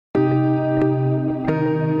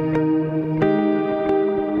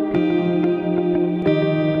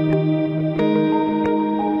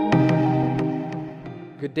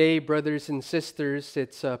Today, brothers and sisters,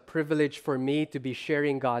 it's a privilege for me to be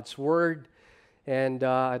sharing God's Word. And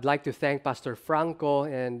I'd like to thank Pastor Franco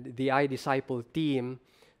and the iDISCIPLE team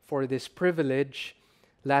for this privilege.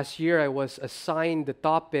 Last year, I was assigned the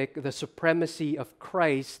topic, the supremacy of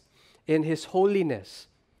Christ in His holiness.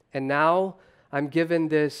 And now, I'm given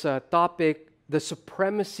this topic, the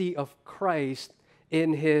supremacy of Christ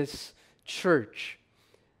in His church.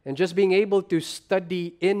 And just being able to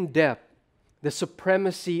study in depth the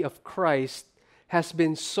supremacy of Christ has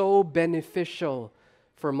been so beneficial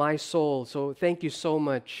for my soul. So thank you so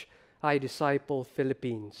much, iDISCIPLE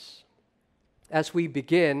Philippines. As we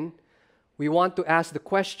begin, we want to ask the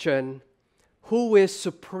question, who is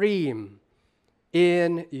supreme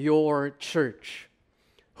in your church?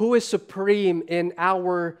 Who is supreme in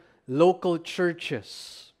our local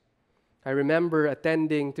churches? I remember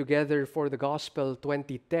attending Together for the Gospel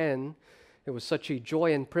 2010. It was such a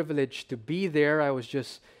joy and privilege to be there. I was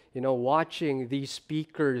just, watching these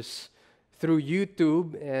speakers through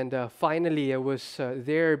YouTube, and finally I was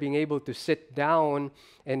there being able to sit down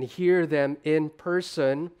and hear them in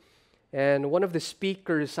person. And one of the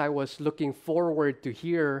speakers I was looking forward to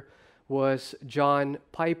hear was John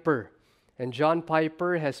Piper. And John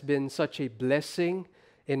Piper has been such a blessing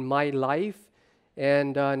in my life,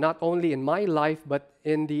 and not only in my life, but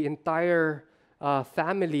in the entire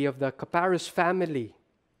family of the Caparros family.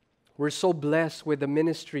 We're so blessed with the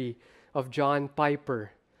ministry of John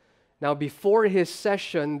Piper. Now, before his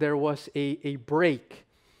session, there was a break,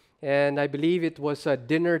 and I believe it was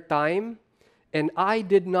dinner time, and I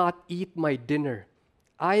did not eat my dinner.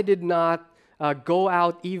 I did not go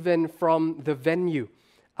out even from the venue.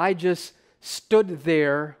 I just stood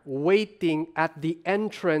there waiting at the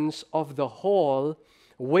entrance of the hall,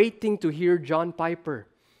 waiting to hear John Piper.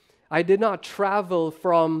 I did not travel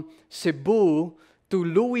from Cebu to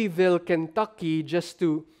Louisville, Kentucky, just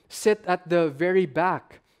to sit at the very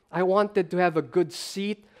back. I wanted to have a good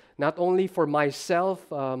seat, not only for myself.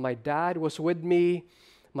 My dad was with me,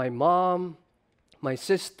 my mom, my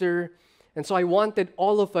sister. And so I wanted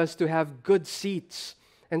all of us to have good seats.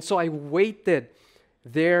 And so I waited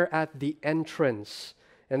there at the entrance.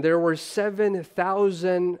 And there were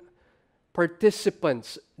 7,000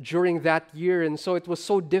 participants during that year, and so it was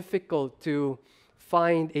so difficult to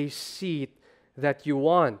find a seat that you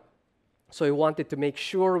want. So I wanted to make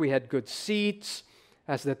sure we had good seats.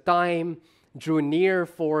 As the time drew near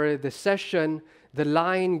for the session, the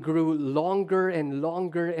line grew longer and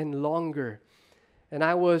longer and longer. And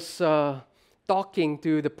I was talking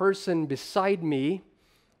to the person beside me,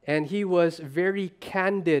 and he was very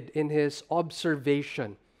candid in his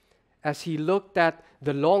observation. As he looked at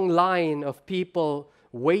the long line of people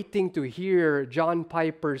waiting to hear John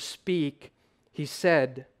Piper speak, he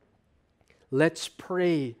said, "Let's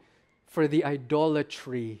pray for the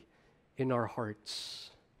idolatry in our hearts."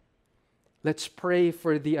 Let's pray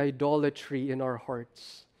for the idolatry in our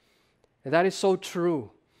hearts. And that is so true.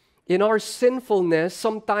 In our sinfulness,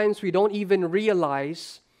 sometimes we don't even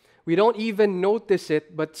realize, we don't even notice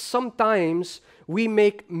it, but sometimes we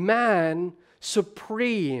make man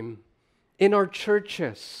supreme in our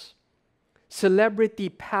churches. Celebrity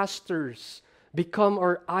pastors become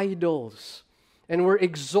our idols, and we're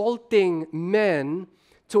exalting men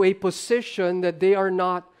to a position that they are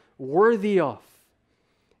not worthy of.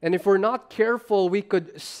 And if we're not careful, we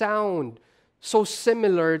could sound so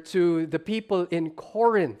similar to the people in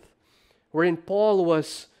Corinth, wherein Paul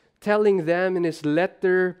was telling them in his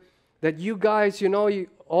letter that you guys,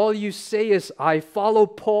 all you say is, "I follow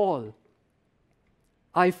Paul.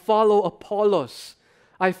 I follow Apollos.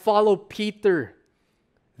 I follow Peter."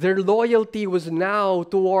 Their loyalty was now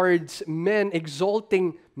towards men,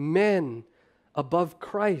 exalting men above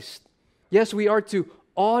Christ. Yes, we are to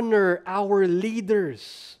honor our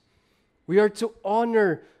leaders. We are to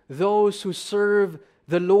honor those who serve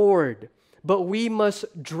the Lord. But we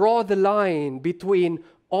must draw the line between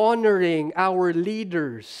honoring our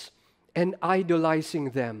leaders and idolizing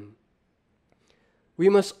them. We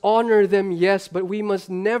must honor them, yes, but we must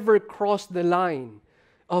never cross the line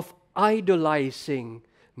of idolizing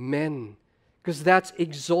men, because that's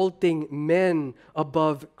exalting men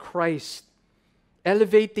above Christ.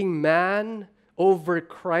 Elevating man over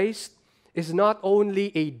Christ is not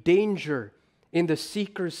only a danger in the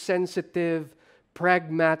seeker-sensitive,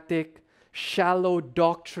 pragmatic, shallow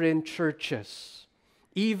doctrine churches.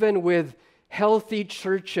 Even with healthy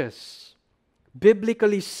churches,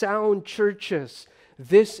 biblically sound churches,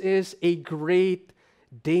 this is a great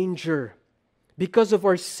danger. Because of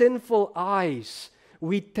our sinful eyes,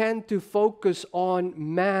 we tend to focus on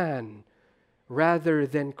man rather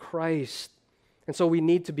than Christ. And so we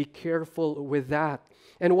need to be careful with that.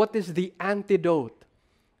 And what is the antidote?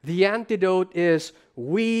 The antidote is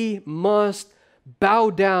we must bow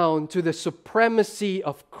down to the supremacy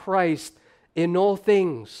of Christ in all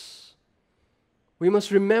things. We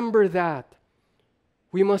must remember that.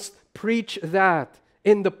 We must preach that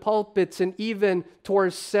in the pulpits and even to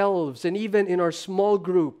ourselves and even in our small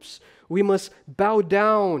groups. We must bow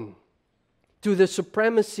down to the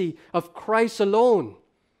supremacy of Christ alone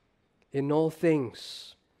in all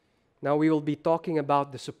things. Now we will be talking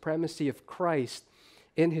about the supremacy of Christ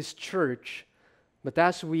in His church. But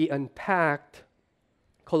as we unpacked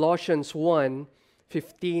Colossians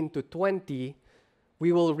 1:15-20,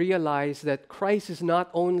 we will realize that Christ is not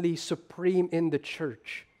only supreme in the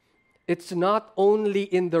church. It's not only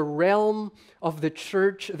in the realm of the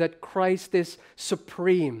church that Christ is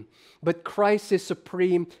supreme, but Christ is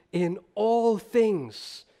supreme in all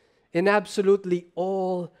things, in absolutely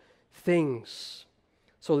all things.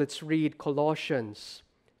 So let's read Colossians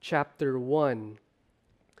chapter 1,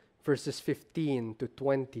 verses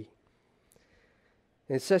 15-20.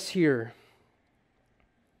 It says here,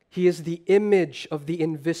 He is the image of the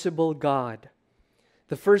invisible God,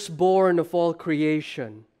 the firstborn of all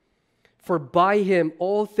creation. For by Him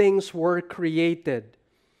all things were created,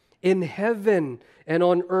 in heaven and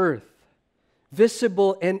on earth,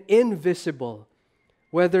 visible and invisible,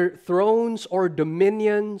 whether thrones or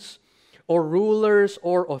dominions, or rulers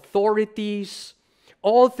or authorities.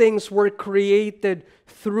 All things were created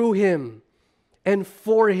through Him and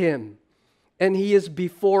for Him. And He is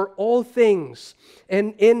before all things,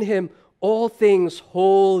 and in Him all things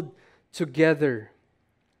hold together.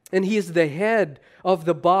 And He is the head of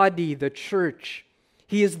the body, the church.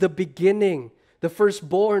 He is the beginning, the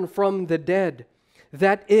firstborn from the dead,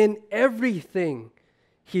 that in everything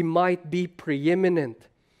He might be preeminent.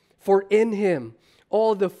 For in Him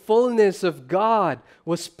all the fullness of God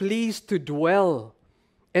was pleased to dwell,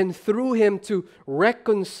 and through Him to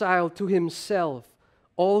reconcile to Himself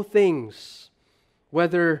all things,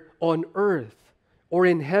 whether on earth or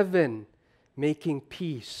in heaven, making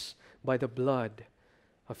peace by the blood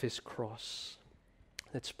of His cross.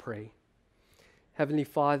 Let's pray. Heavenly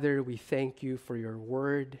Father, we thank You for Your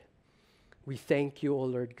word. We thank You, O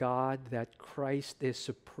Lord God, that Christ is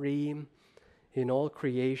supreme in all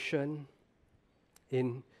creation.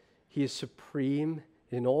 He is supreme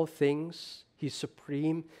in all things. He is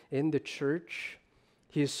supreme in the church.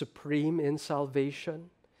 He is supreme in salvation.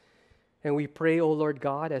 And we pray, O Lord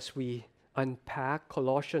God, as we unpack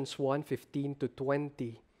Colossians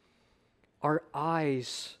 1:15-20, our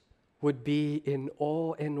eyes would be in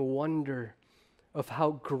awe and wonder of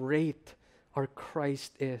how great our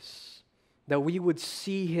Christ is, that we would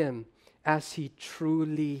see Him as He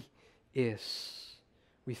truly is.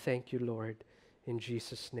 We thank You, Lord, in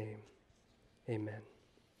Jesus' name. Amen.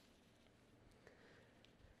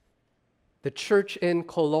 The church in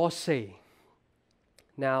Colossae.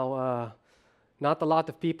 Now, not a lot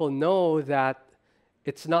of people know that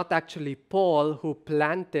it's not actually Paul who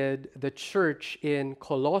planted the church in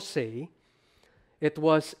Colossae. It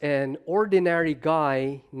was an ordinary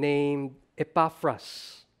guy named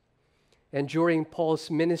Epaphras. And during Paul's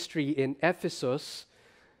ministry in Ephesus,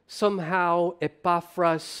 somehow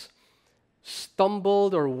Epaphras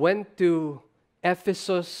stumbled or went to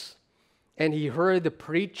Ephesus, and he heard the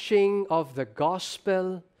preaching of the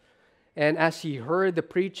gospel. And as he heard the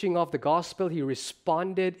preaching of the gospel, he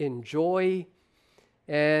responded in joy.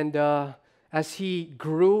 And as he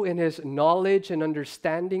grew in his knowledge and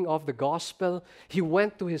understanding of the gospel, he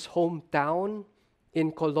went to his hometown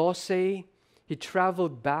in Colossae. He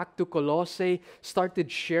traveled back to Colossae,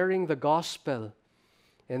 started sharing the gospel.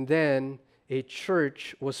 And then a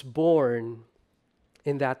church was born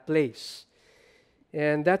in that place.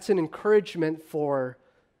 And that's an encouragement for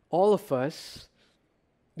all of us,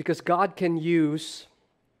 because God can use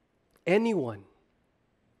anyone,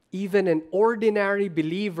 even an ordinary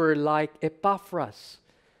believer like Epaphras,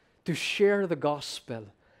 to share the gospel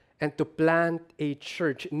and to plant a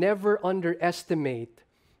church. Never underestimate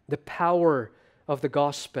the power of the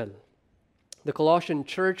gospel. The Colossian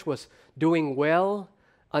church was doing well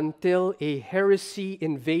until a heresy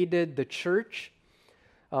invaded the church.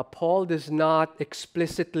 Paul does not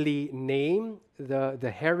explicitly name the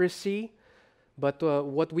heresy, but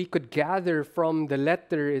what we could gather from the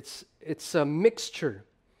letter, it's a mixture.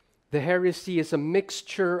 The heresy is a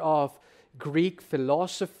mixture of Greek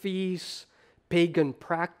philosophies, pagan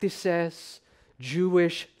practices,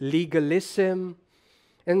 Jewish legalism,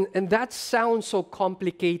 and that sounds so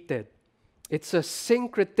complicated. It's a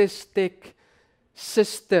syncretistic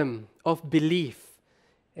system of belief.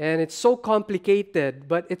 And it's so complicated,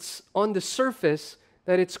 but it's on the surface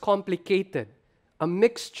that it's complicated. A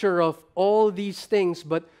mixture of all these things,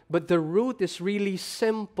 but the root is really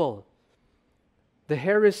simple. The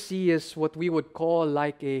heresy is what we would call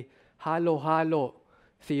like a halo-halo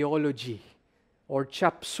theology or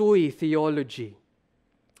chop suey theology.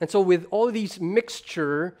 And so with all these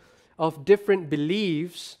mixture of different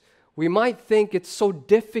beliefs, we might think it's so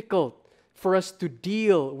difficult for us to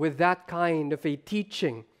deal with that kind of a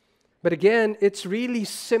teaching. But again, it's really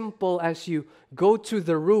simple as you go to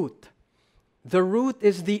the root. The root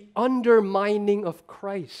is the undermining of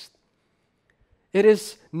Christ. It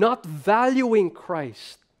is not valuing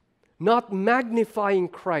Christ, not magnifying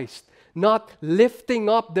Christ, not lifting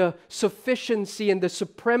up the sufficiency and the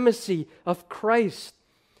supremacy of Christ.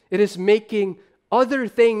 It is making other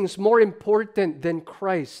things more important than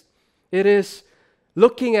Christ. It is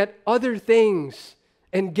looking at other things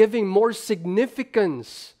and giving more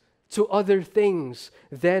significance to other things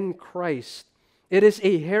than Christ. It is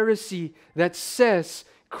a heresy that says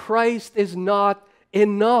Christ is not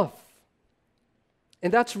enough.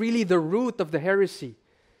 And that's really the root of the heresy.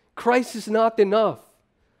 Christ is not enough.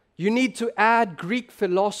 You need to add Greek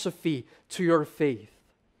philosophy to your faith.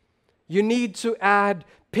 You need to add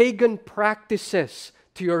pagan practices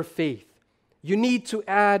to your faith. You need to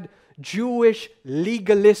add Jewish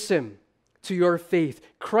legalism to your faith.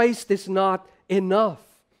 Christ is not enough.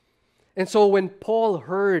 And so when Paul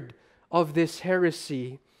heard of this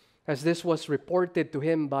heresy, as this was reported to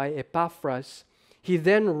him by Epaphras, he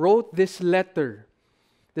then wrote this letter.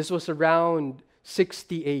 This was around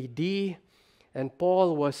 60 AD, and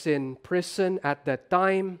Paul was in prison at that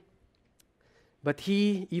time. But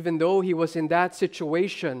he, even though he was in that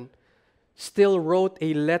situation, still wrote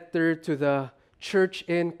a letter to the church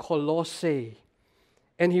in Colossae.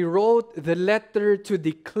 And he wrote the letter to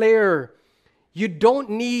declare, you don't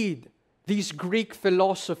need these Greek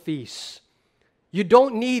philosophies. You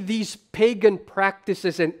don't need these pagan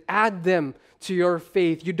practices and add them to your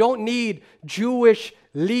faith. You don't need Jewish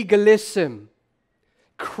legalism.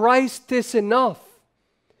 Christ is enough.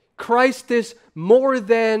 Christ is more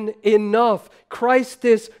than enough. Christ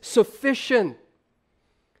is sufficient.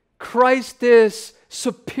 Christ is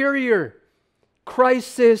superior.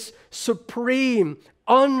 Christ is supreme,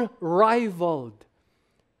 unrivaled.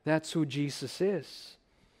 That's who Jesus is.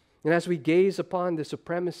 And as we gaze upon the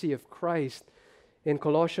supremacy of Christ in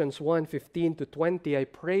Colossians 1:15-20, I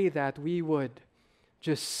pray that we would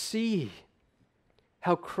just see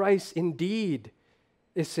how Christ indeed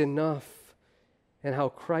is enough and how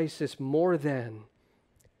Christ is more than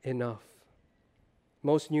enough.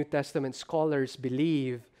 Most New Testament scholars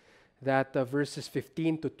believe that verses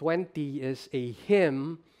 15-20 is a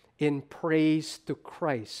hymn in praise to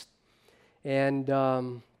Christ. And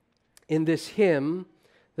in this hymn,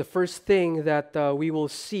 the first thing that we will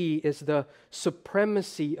see is the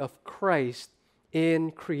supremacy of Christ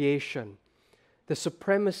in creation. The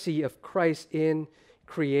supremacy of Christ in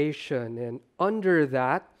creation. And under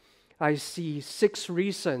that, I see 6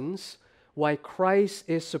 reasons why Christ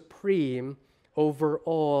is supreme over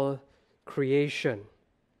all creation.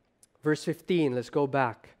 Verse 15, let's go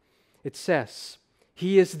back. It says,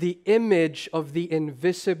 He is the image of the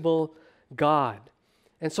invisible God.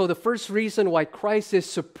 And so the first reason why Christ is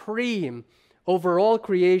supreme over all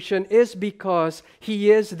creation is because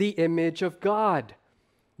He is the image of God.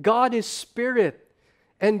 God is spirit.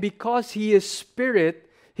 And because He is spirit,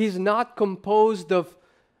 He's not composed of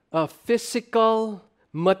a physical,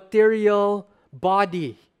 material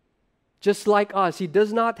body. Just like us, He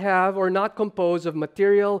does not have or not composed of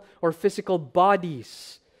material or physical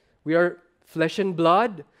bodies. We are flesh and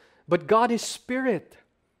blood, but God is spirit.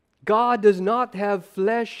 God does not have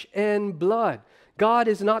flesh and blood. God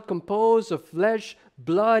is not composed of flesh,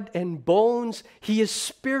 blood, and bones. He is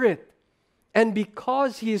spirit. And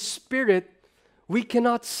because He is spirit, we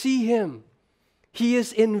cannot see Him. He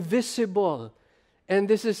is invisible. And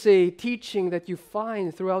this is a teaching that you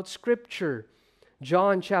find throughout Scripture.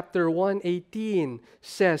 John chapter 1:18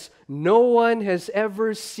 says, no one has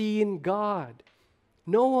ever seen God.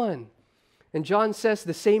 No one. And John says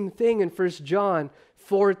the same thing in 1 John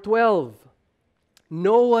 4:12.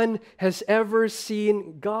 No one has ever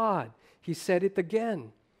seen God. He said it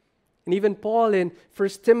again. And even Paul in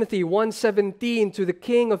 1 Timothy 1:17, to the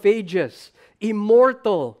King of ages,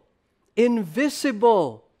 immortal,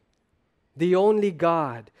 invisible, the only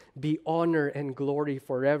God, be honor and glory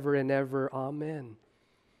forever and ever. Amen.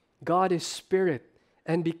 God is spirit.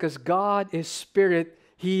 And because God is spirit,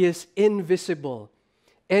 He is invisible.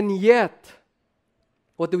 And yet,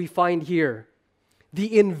 what do we find here?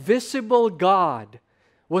 The invisible God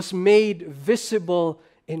was made visible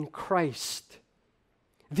in Christ.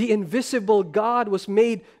 The invisible God was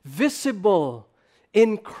made visible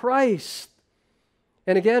in Christ.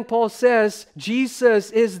 And again, Paul says,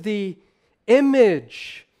 Jesus is the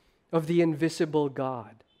image of the invisible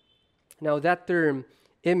God. Now, that term,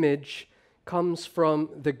 image, comes from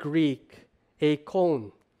the Greek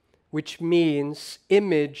eikon, which means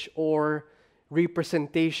image or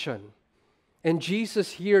representation. And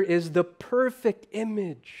Jesus here is the perfect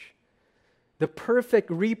image, the perfect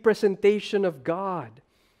representation of God.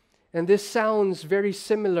 And this sounds very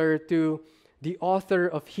similar to the author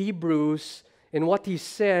of Hebrews in what he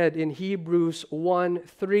said in Hebrews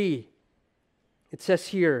 1:3. It says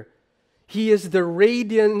here, He is the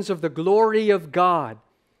radiance of the glory of God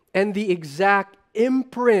and the exact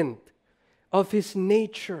imprint of His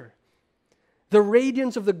nature. The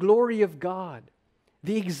radiance of the glory of God,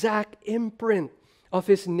 the exact imprint of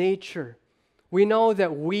His nature. We know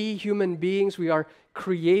that we human beings, we are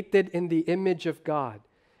created in the image of God.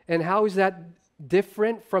 And how is that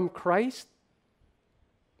different from Christ?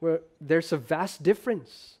 Well, there's a vast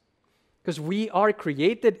difference. Because we are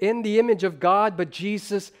created in the image of God, but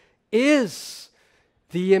Jesus is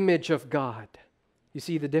the image of God. You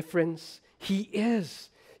see the difference? He is.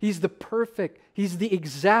 He's the perfect. He's the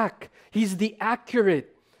exact. He's the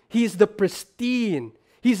accurate. He's the pristine.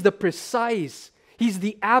 He's the precise. He's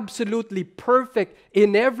the absolutely perfect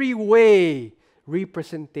in every way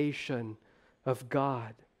representation of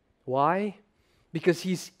God. Why? Because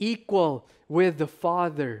He's equal with the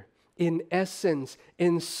Father in essence,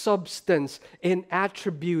 in substance, in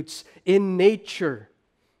attributes, in nature.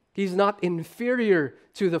 He's not inferior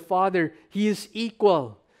to the Father. He is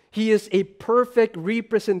equal. He is a perfect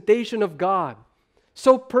representation of God.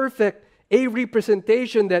 So perfect a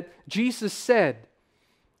representation that Jesus said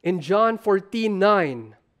in John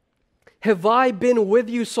 14:9, "Have I been with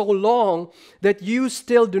you so long that you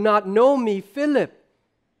still do not know me, Philip?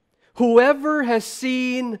 Whoever has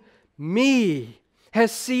seen me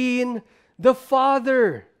has seen the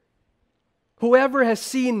Father." Whoever has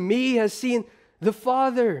seen me has seen the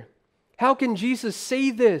Father. How can Jesus say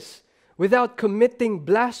this without committing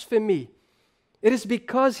blasphemy? It is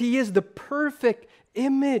because He is the perfect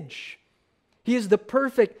image. He is the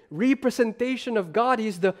perfect representation of God. He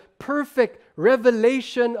is the perfect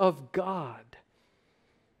revelation of God.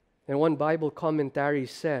 And one Bible commentary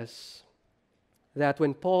says that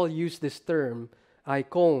when Paul used this term,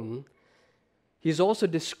 eikon, he's also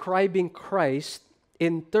describing Christ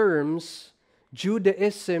in terms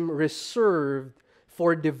Judaism reserved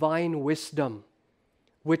for divine wisdom,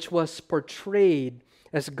 which was portrayed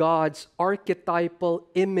as God's archetypal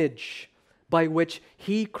image by which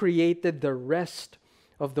He created the rest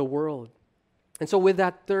of the world. And so with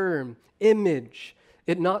that term, image,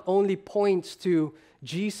 it not only points to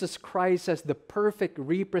Jesus Christ as the perfect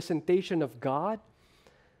representation of God,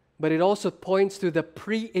 but it also points to the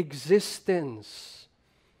pre-existence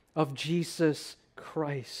of Jesus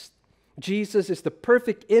Christ. Jesus is the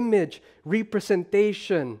perfect image,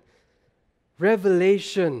 representation,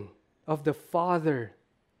 revelation of the Father.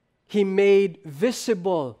 He made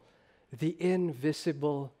visible the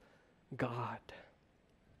invisible God.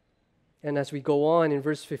 And as we go on in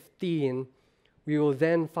verse 15, we will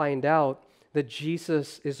then find out that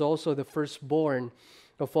Jesus is also the firstborn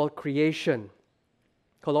of all creation.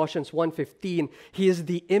 Colossians 1:15, He is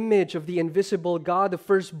the image of the invisible God, the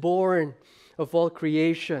firstborn of all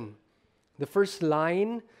creation. The first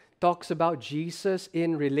line talks about Jesus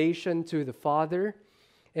in relation to the Father.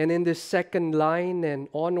 And in this second line and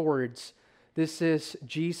onwards, this is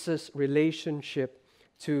Jesus' relationship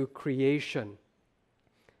to creation.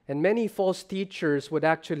 And many false teachers would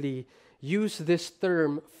actually use this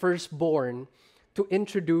term, firstborn, to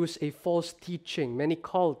introduce a false teaching. Many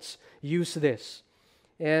cults use this.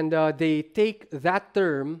 And they take that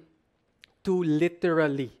term too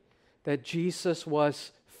literally, that Jesus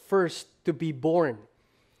was first to be born.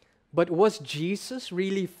 But was Jesus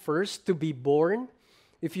really first to be born?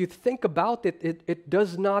 If you think about it, it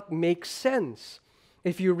does not make sense.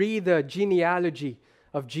 If you read the genealogy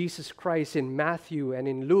of Jesus Christ in Matthew and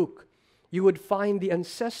in Luke, you would find the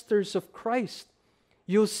ancestors of Christ.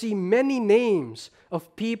 You'll see many names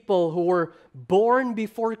of people who were born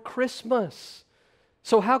before Christmas.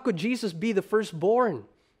 So how could Jesus be the firstborn?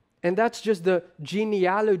 And that's just the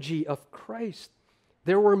genealogy of Christ.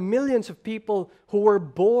 There were millions of people who were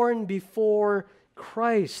born before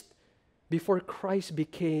Christ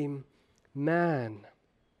became man.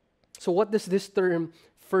 So what does this term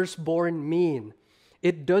firstborn mean?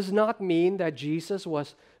 It does not mean that Jesus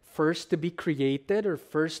was first to be created or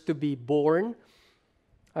first to be born.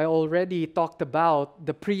 I already talked about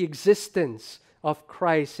the pre-existence of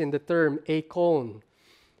Christ in the term eikon,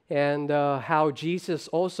 and how Jesus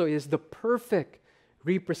also is the perfect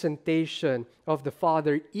representation of the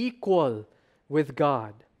Father, equal with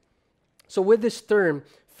God. So with this term,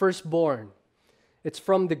 firstborn, it's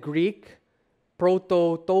from the Greek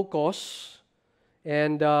prototokos,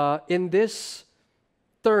 and in this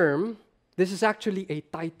term, this is actually a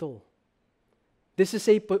title. This is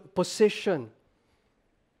a position.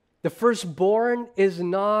 The firstborn is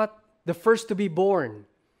not the first to be born.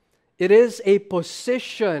 It is a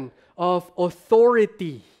position of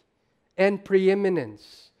authority and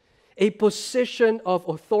preeminence. A position of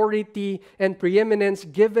authority and preeminence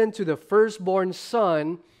given to the firstborn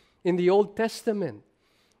son in the Old Testament.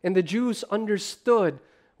 And the Jews understood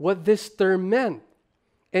what this term meant.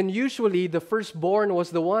 And usually the firstborn was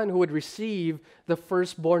the one who would receive the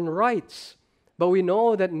firstborn rights. But we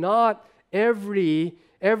know that not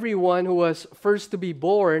everyone who was first to be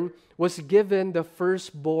born was given the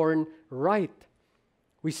firstborn right.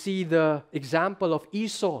 We see the example of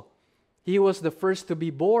Esau. He was the first to be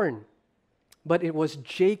born. But it was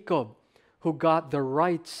Jacob who got the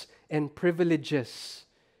rights and privileges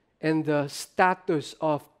and the status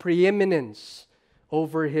of preeminence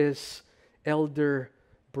over his elder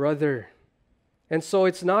brother. And so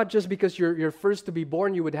it's not just because you're first to be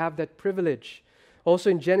born you would have that privilege.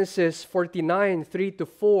 Also in Genesis 49,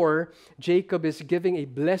 3-4, Jacob is giving a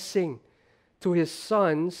blessing to his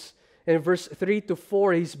sons. In verse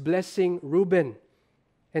 3-4, he's blessing Reuben.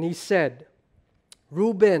 And he said,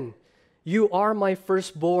 Reuben, you are my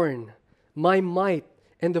firstborn, my might,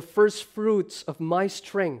 and the first fruits of my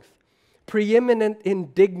strength, preeminent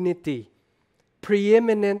in dignity,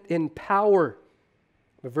 preeminent in power.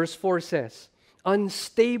 Verse 4 says,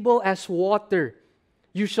 unstable as water,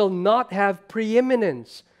 you shall not have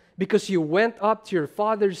preeminence, because you went up to your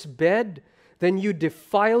father's bed, then you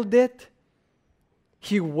defiled it.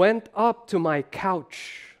 He went up to my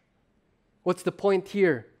couch. What's the point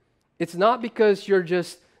here? It's not because you're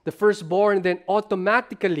just the firstborn, then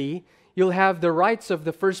automatically you'll have the rights of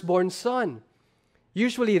the firstborn son.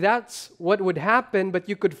 Usually that's what would happen, but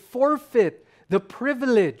you could forfeit the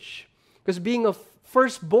privilege. Because being a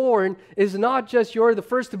firstborn is not just you're the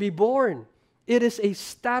first to be born. It is a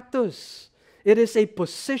status. It is a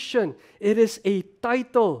position. It is a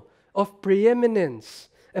title of preeminence,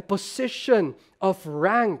 a position of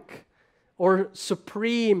rank or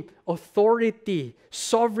supreme authority,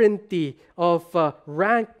 sovereignty of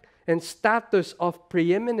rank and status of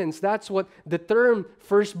preeminence. That's what the term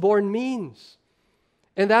firstborn means.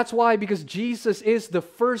 And that's why, because Jesus is the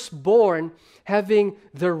firstborn, having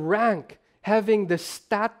the rank, having the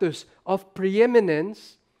status of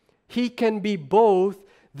preeminence, He can be both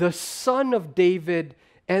the Son of David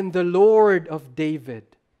and the Lord of David.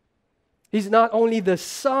 He's not only the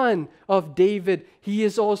Son of David, He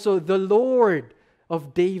is also the Lord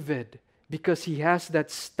of David, because He has that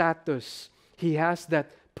status, He has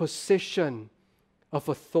that position of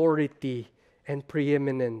authority and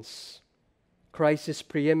preeminence. Christ is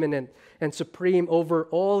preeminent and supreme over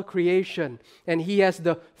all creation, and He has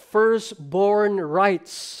the firstborn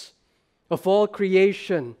rights of all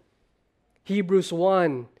creation. Hebrews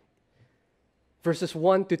 1, verses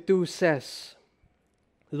 1-2 says,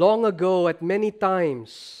 long ago, at many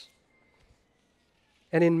times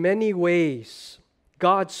and in many ways,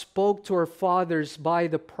 God spoke to our fathers by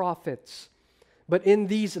the prophets. But in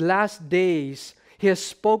these last days, He has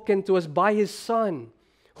spoken to us by His Son,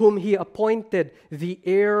 whom He appointed the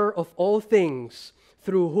heir of all things,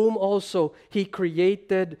 through whom also He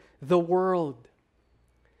created the world.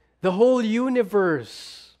 The whole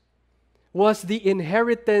universe was the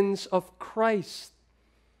inheritance of Christ.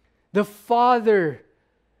 The Father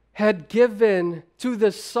had given to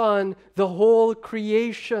the Son the whole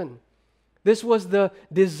creation. This was the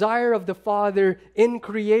desire of the Father in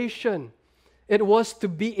creation. It was to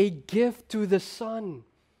be a gift to the Son.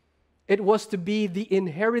 It was to be the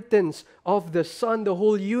inheritance of the Son. The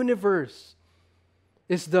whole universe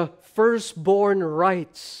is the firstborn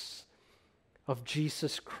rights of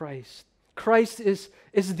Jesus Christ. Christ is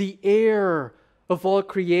the heir of all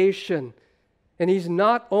creation. And He's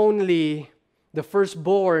not only the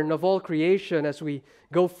firstborn of all creation. As we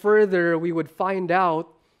go further, we would find out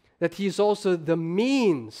that He is also the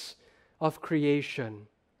means of creation.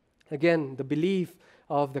 Again, the belief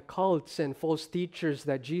of the cults and false teachers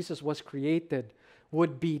that Jesus was created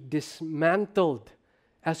would be dismantled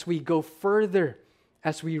as we go further,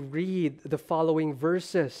 as we read the following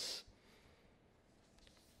verses.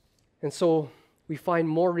 And so we find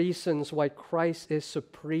more reasons why Christ is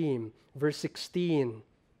supreme. Verse 16,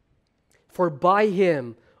 for by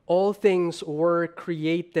Him all things were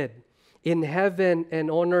created, in heaven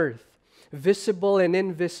and on earth, visible and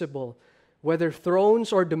invisible, whether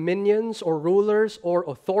thrones or dominions or rulers or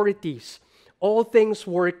authorities. All things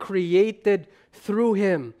were created through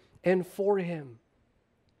Him and for Him.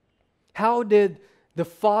 How did the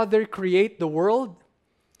Father create the world?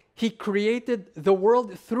 He created the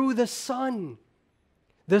world through the Son.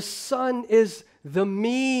 The Son is the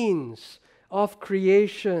means of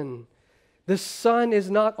creation. The Son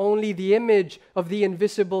is not only the image of the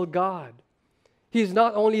invisible God. He is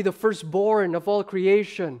not only the firstborn of all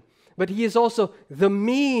creation, but He is also the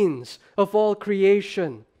means of all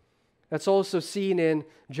creation. That's also seen in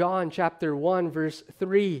John chapter 1, verse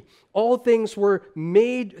 3. All things were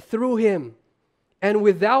made through Him, and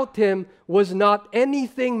without Him was not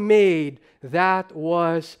anything made that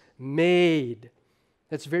was made.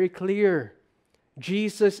 That's very clear.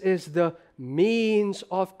 Jesus is the means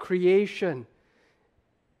of creation.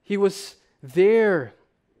 He was there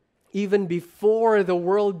even before the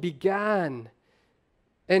world began.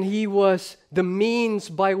 And He was the means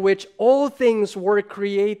by which all things were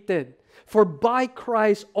created. For by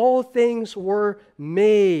Christ all things were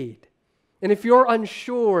made. And if you're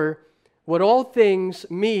unsure what all things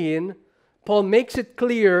mean, Paul makes it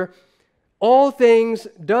clear, all things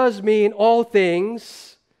does mean all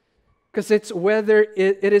things, because it's whether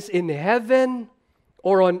it is in heaven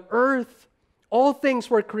or on earth, all things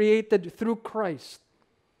were created through Christ.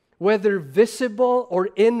 Whether visible or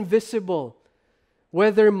invisible,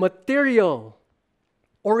 whether material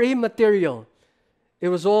or immaterial, it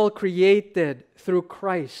was all created through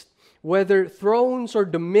Christ. Whether thrones or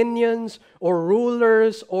dominions or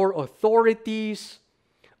rulers or authorities,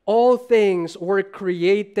 all things were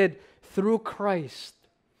created through Christ.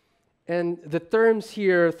 And the terms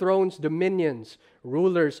here, thrones, dominions,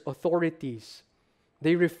 rulers, authorities,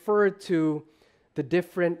 they refer to the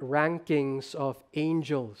different rankings of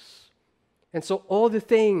angels. And so all the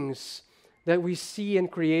things that we see in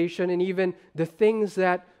creation, and even the things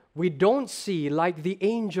that we don't see, like the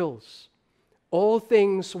angels, all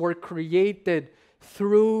things were created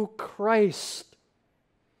through Christ.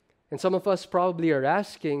 And some of us probably are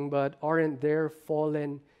asking, but aren't there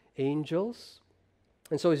fallen angels?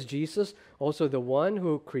 And so is Jesus also the one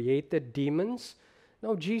who created demons?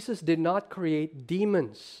 No, Jesus did not create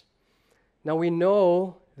demons. Now we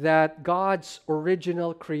know that God's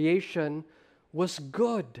original creation was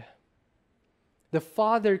good. The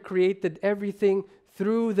Father created everything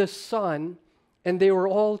through the Son, and they were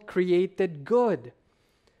all created good.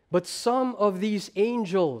 But some of these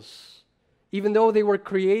angels, even though they were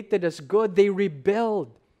created as good, they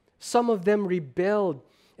rebelled. Some of them rebelled,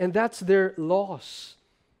 and that's their loss.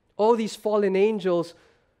 All these fallen angels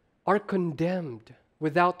are condemned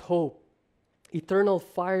without hope. Eternal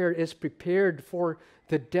fire is prepared for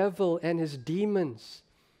the devil and his demons.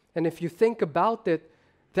 And if you think about it,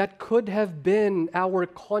 that could have been our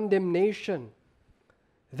condemnation.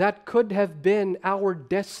 That could have been our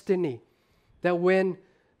destiny. That when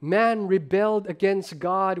man rebelled against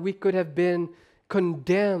God, we could have been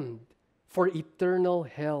condemned for eternal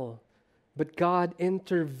hell. But God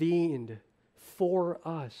intervened for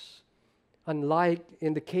us. Unlike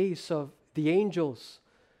in the case of the angels,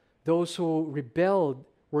 those who rebelled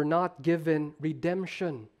were not given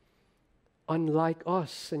redemption. Unlike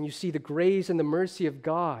us. And you see the grace and the mercy of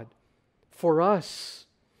God for us.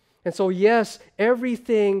 And so yes,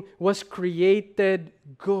 everything was created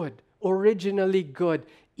good, originally good,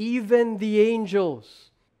 even the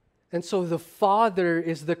angels. And so the Father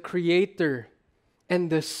is the creator, and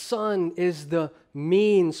the Son is the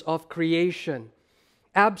means of creation.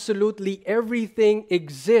 Absolutely everything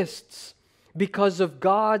exists because of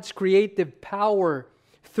God's creative power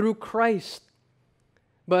through Christ.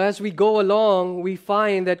 But as we go along, we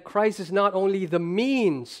find that Christ is not only the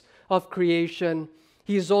means of creation,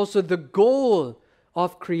 He is also the goal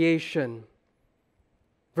of creation.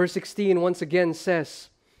 Verse 16 once again says,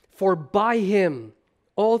 "For by Him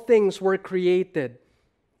all things were created,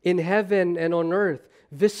 in heaven and on earth,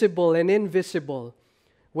 visible and invisible,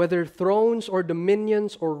 whether thrones or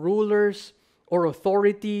dominions or rulers or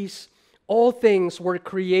authorities, all things were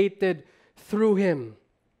created through Him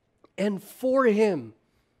and for Him."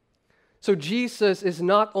 So Jesus is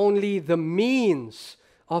not only the means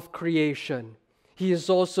of creation, He is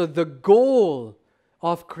also the goal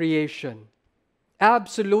of creation.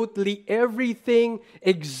 Absolutely everything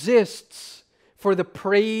exists for the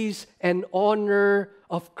praise and honor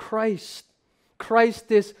of Christ.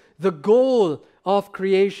 Christ is the goal of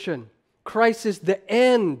creation. Christ is the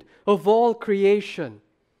end of all creation.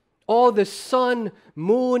 All the sun,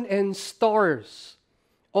 moon, and stars,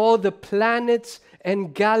 all the planets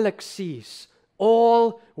and galaxies,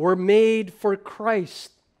 all were made for Christ.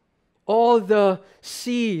 All the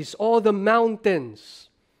seas, all the mountains,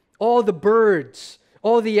 all the birds,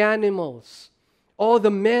 all the animals, all the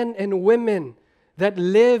men and women that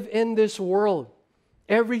live in this world,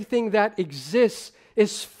 everything that exists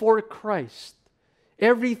is for Christ.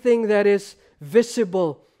 Everything that is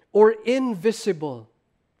visible or invisible,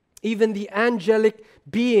 even the angelic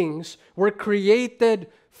beings, were created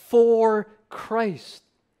for Christ.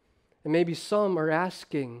 And maybe some are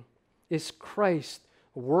asking, is Christ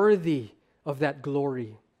worthy of that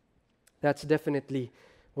glory? That's definitely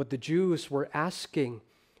what the Jews were asking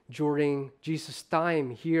during Jesus' time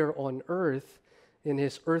here on earth in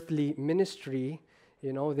his earthly ministry.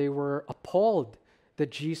 You know, they were appalled that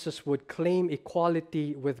Jesus would claim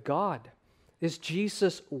equality with God. Is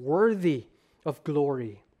Jesus worthy of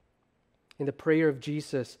glory? In the prayer of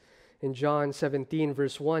Jesus in John 17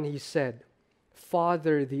 verse 1, he said,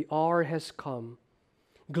 Father, the hour has come.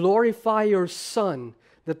 Glorify your Son,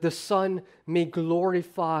 that the Son may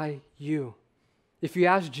glorify you. If you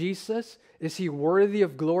ask Jesus, is he worthy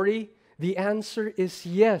of glory? The answer is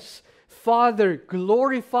yes. Father,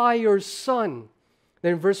 glorify your Son.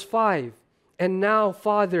 Then verse 5, and now,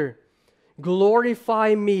 Father,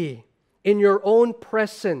 glorify me in your own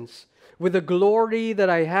presence with the glory that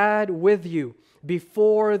I had with you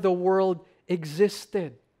before the world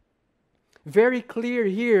existed. Very clear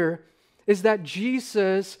here is that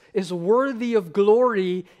Jesus is worthy of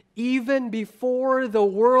glory even before the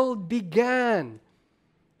world began,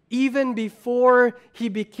 even before he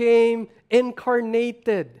became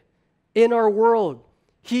incarnated in our world.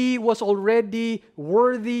 He was already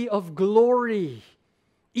worthy of glory.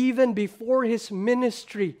 Even before his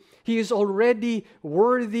ministry, he is already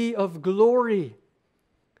worthy of glory.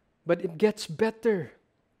 But it gets better.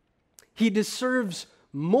 He deserves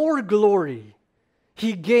more glory.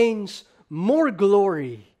 He gains more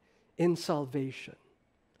glory in salvation.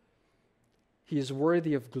 He is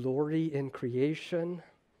worthy of glory in creation,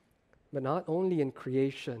 but not only in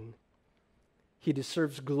creation. He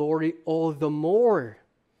deserves glory all the more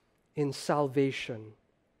in salvation.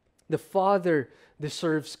 The Father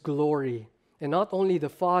deserves glory. And not only the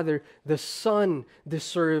Father, the Son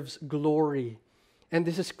deserves glory. And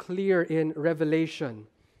this is clear in Revelation.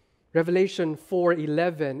 Revelation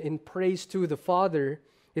 4:11, in praise to the Father,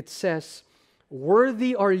 it says,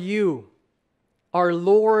 Worthy are you, our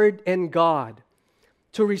Lord and God,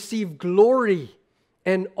 to receive glory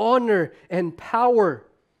and honor and power.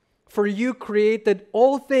 For you created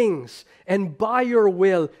all things, and by your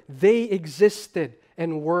will they existed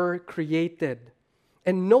and were created.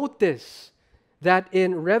 And notice that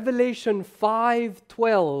in Revelation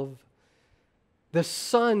 5:12, the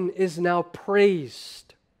Son is now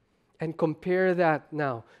praised. And compare that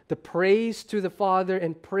now. The praise to the Father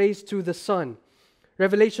and praise to the Son.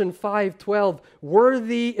 Revelation 5:12,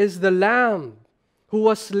 worthy is the Lamb who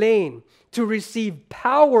was slain to receive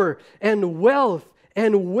power and wealth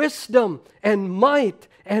and wisdom and might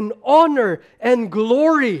and honor and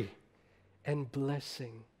glory and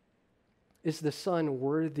blessing. Is the Son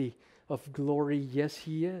worthy of glory? Yes,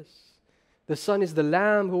 he is. The Son is the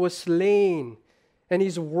Lamb who was slain, and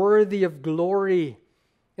he's worthy of glory.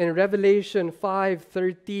 In Revelation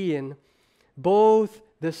 5:13, both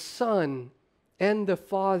the Son and the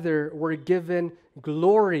Father were given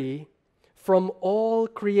glory from all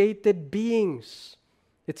created beings.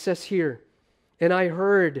 It says here, and I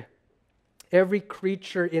heard every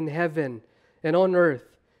creature in heaven and on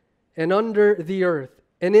earth and under the earth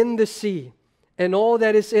and in the sea and all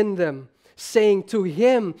that is in them, saying, to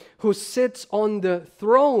him who sits on the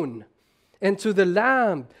throne and to the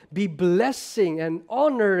Lamb be blessing and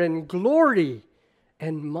honor and glory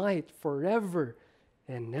and might forever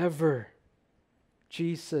and ever.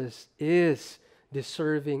 Jesus is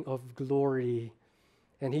deserving of glory,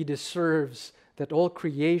 and he deserves that all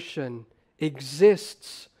creation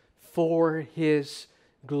exists for his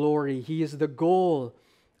glory. He is the goal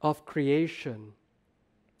of creation.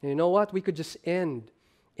 And you know what? We could just end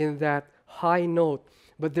in that high note,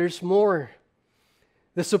 but there's more.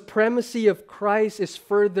 The supremacy of Christ is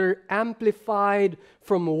further amplified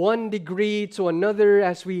from one degree to another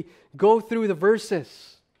as we go through the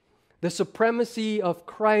verses. The supremacy of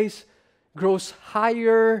Christ grows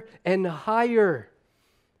higher and higher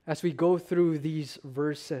as we go through these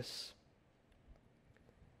verses.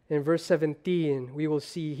 In verse 17, we will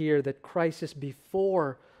see here that Christ is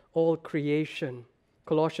before all creation.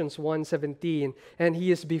 Colossians 1:17, and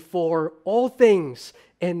he is before all things,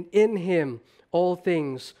 and in him all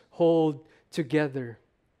things hold together.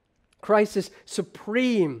 Christ is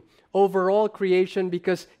supreme over all creation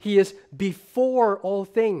because he is before all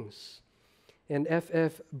things. And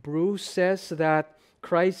F.F. Bruce says that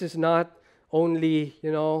Christ is not only,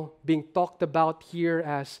 being talked about here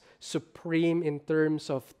as supreme in terms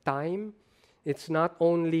of time. It's not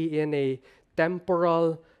only in a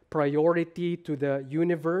temporal priority to the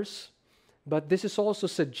universe, but this is also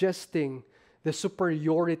suggesting the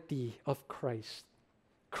superiority of Christ.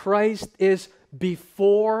 Christ is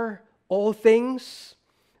before all things,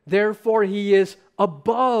 therefore He is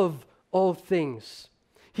above all things.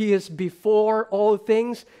 He is before all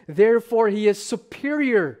things, therefore He is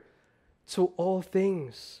superior to all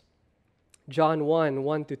things. John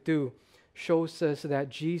 1:1-2 shows us that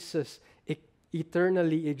Jesus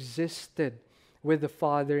eternally existed with the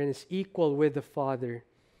Father and is equal with the Father.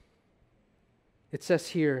 It says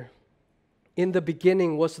here, "In the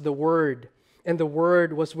beginning was the Word, and the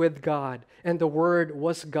Word was with God, and the Word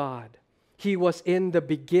was God. He was in the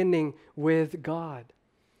beginning with God."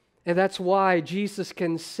 And that's why Jesus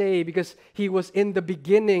can say, because He was in the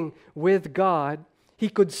beginning with God, He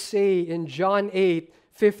could say in John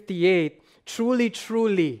 8:58, "Truly,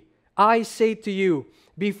 truly, I say to you,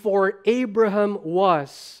 before Abraham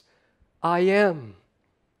was, I am."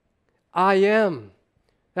 I am.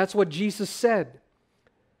 That's what Jesus said.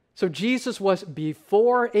 So Jesus was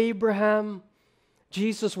before Abraham.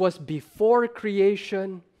 Jesus was before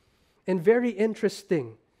creation. And very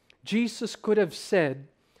interesting, Jesus could have said,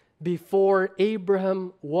 before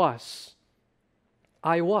Abraham was,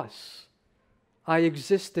 I was. I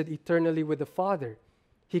existed eternally with the Father.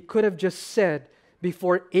 He could have just said,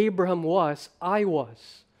 before Abraham was, I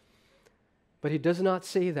was. But He does not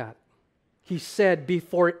say that. He said,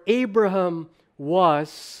 before Abraham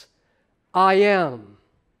was, I am.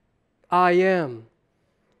 I am.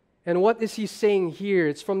 And what is He saying here?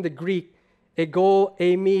 It's from the Greek, ego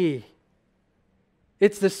eimi.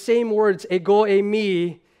 It's the same words, ego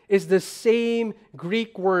eimi, is the same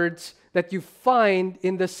Greek words that you find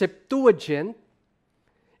in the Septuagint,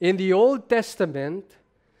 in the Old Testament,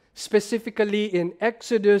 specifically in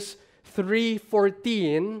Exodus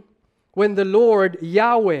 3:14, when the Lord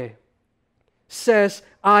Yahweh says,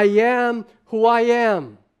 I am who I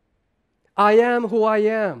am. I am who I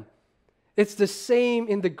am. It's the same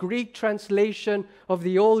in the Greek translation of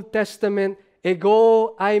the Old Testament,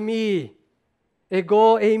 ego eimi.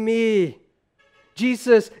 Ego eimi.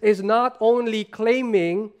 Jesus is not only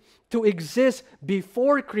claiming to exist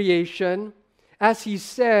before creation, as He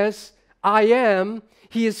says, I am,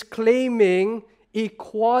 He is claiming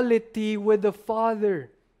equality with the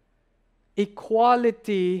Father.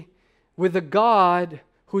 Equality with the God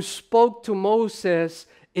who spoke to Moses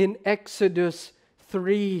in Exodus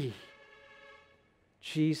 3.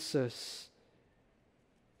 Jesus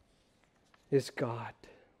is God.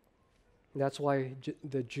 That's why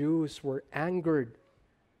the Jews were angered.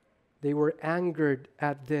 They were angered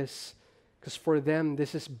at this, because for them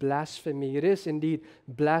this is blasphemy. It is indeed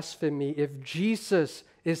blasphemy if Jesus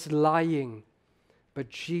is lying. But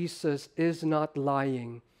Jesus is not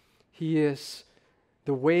lying. He is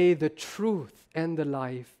the way, the truth, and the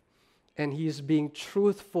life. And He is being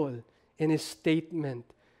truthful in His statement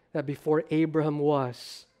that before Abraham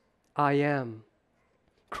was, I am.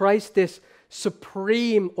 Christ is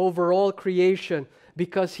supreme over all creation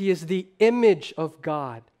because He is the image of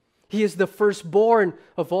God. He is the firstborn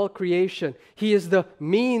of all creation. He is the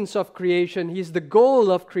means of creation. He is the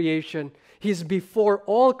goal of creation. He is before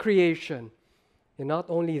all creation. And not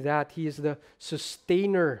only that, He is the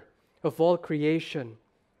sustainer of all creation.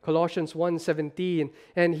 Colossians 1:17,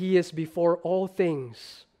 and He is before all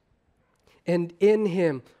things. And in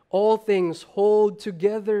Him all things hold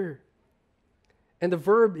together. And the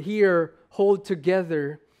verb here, hold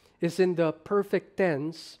together, is in the perfect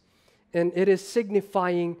tense, and it is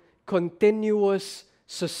signifying continuous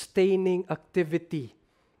sustaining activity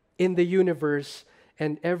in the universe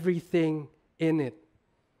and everything in it.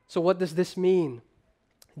 So what does this mean?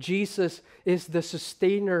 Jesus is the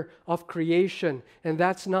sustainer of creation, and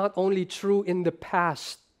that's not only true in the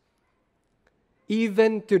past.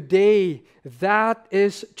 Even today, that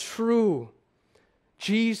is true.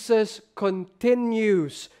 Jesus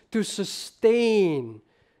continues to sustain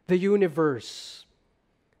the universe.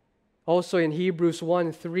 Also in Hebrews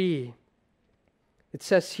 1:3, it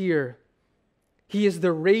says here, He is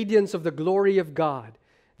the radiance of the glory of God,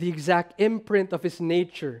 the exact imprint of His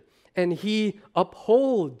nature, and He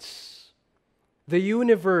upholds the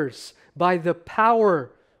universe by the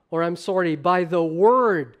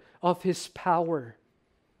word of His power.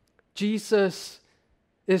 Jesus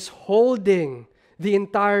is holding the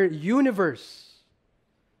entire universe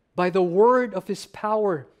by the word of His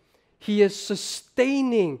power. He is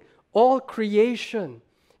sustaining all creation.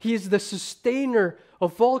 He is the sustainer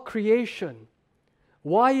of all creation.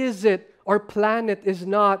 Why is it our planet is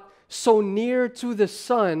not so near to the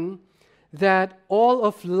sun that all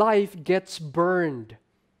of life gets burned?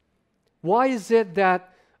 Why is it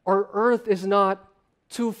that our earth is not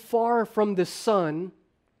too far from the sun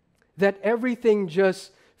that everything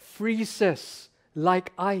just freezes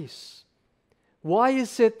like ice? Why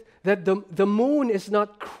is it that the moon is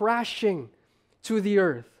not crashing to the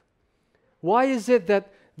earth? Why is it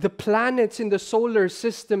that the planets in the solar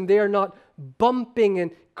system, they are not bumping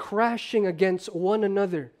and crashing against one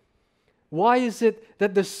another? Why is it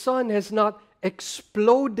that the sun has not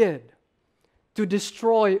exploded to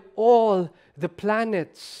destroy all the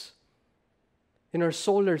planets in our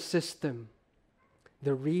solar system?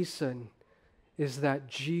 The reason is that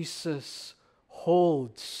Jesus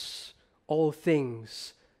holds all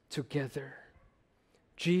things together.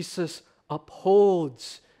 Jesus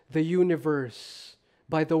upholds the universe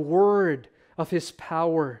by the word of His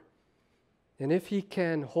power. And if He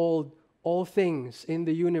can hold all things in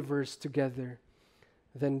the universe together,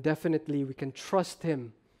 then definitely we can trust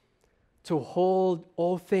Him to hold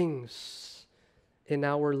all things in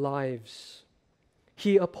our lives.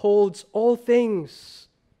 He upholds all things.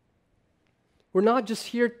 We're not just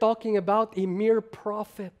here talking about a mere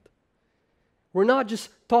prophet. We're not just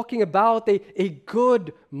talking about a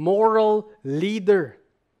good moral leader.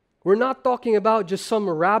 We're not talking about just some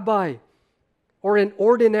rabbi or an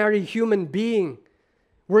ordinary human being.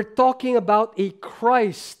 We're talking about a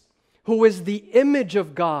Christ who is the image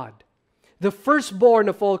of God, the firstborn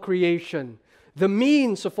of all creation, the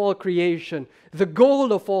means of all creation, the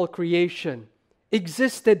goal of all creation,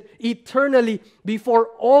 existed eternally before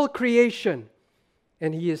all creation,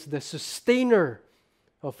 and He is the sustainer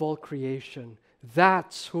of all creation.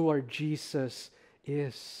 That's who our Jesus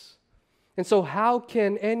is. And so how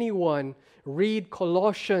can anyone read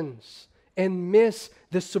Colossians and miss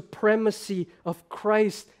the supremacy of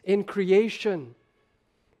Christ in creation?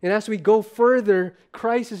 And as we go further,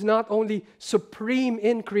 Christ is not only supreme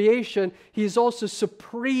in creation, He is also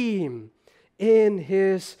supreme in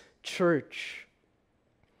His church.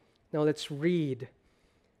 Now let's read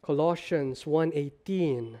Colossians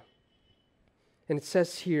 1:18. And it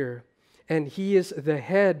says here, "And He is the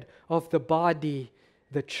head of the body,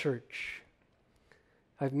 the church."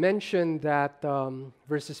 I've mentioned that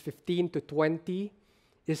verses 15 to 20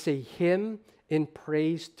 is a hymn in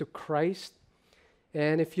praise to Christ.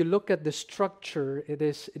 And if you look at the structure, it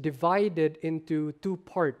is divided into two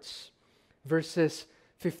parts. Verses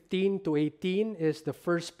 15 to 18 is the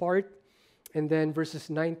first part, and then verses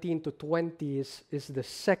 19 to 20 is the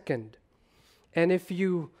second. And if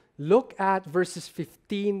you look at verses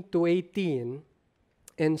 15 to 18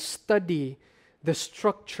 and study the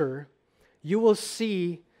structure, you will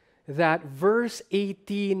see that verse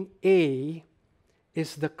 18a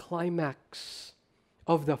is the climax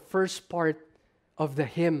of the first part of the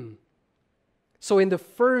hymn. So in the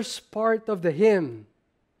first part of the hymn,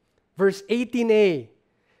 verse 18a,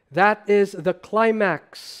 that is the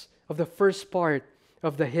climax of the first part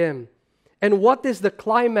of the hymn. And what is the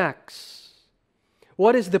climax?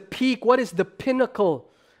 What is the peak? What is the pinnacle?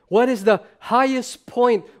 What is the highest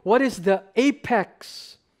point? What is the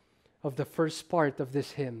apex of the first part of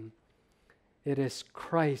this hymn? It is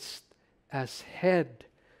Christ as head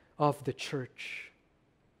of the church.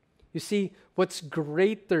 You see, what's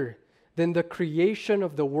greater than the creation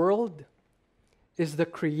of the world is the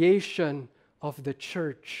creation of the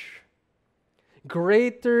church.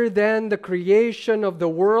 Greater than the creation of the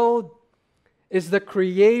world is the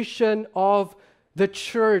creation of the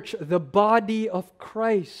church, the body of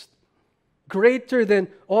Christ. Greater than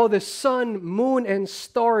all the sun, moon, and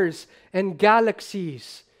stars and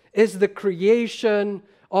galaxies is the creation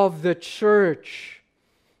of the church.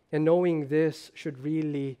 And knowing this should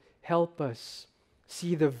really help us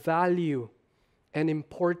see the value and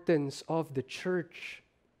importance of the church.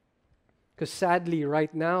 Because sadly,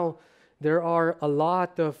 right now, there are a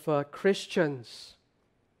lot of Christians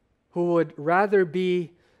who would rather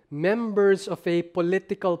be members of a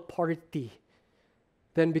political party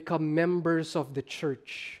than become members of the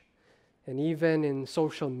church. And even in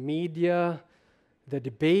social media, the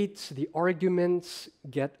debates, the arguments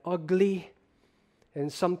get ugly.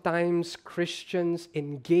 And sometimes Christians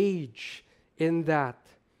engage in that.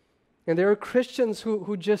 And there are Christians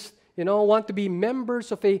who just, want to be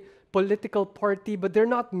members of a political party, but they're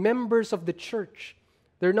not members of the church.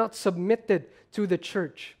 They're not submitted to the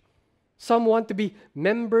church. Some want to be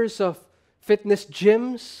members of fitness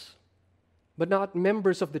gyms, but not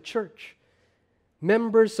members of the church.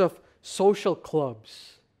 Members of social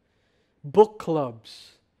clubs, book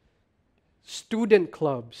clubs, student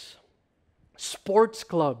clubs, sports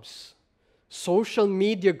clubs, social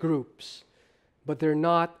media groups, but they're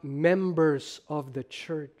not members of the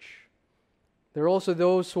church. There are also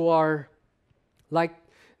those who are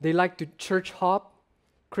they like to church hop,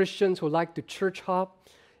 Christians who like to church hop,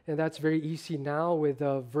 and that's very easy now with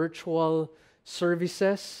virtual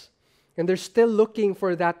services. And they're still looking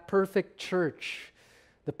for that perfect church,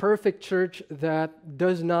 the perfect church that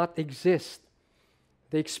does not exist.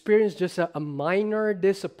 They experience just a minor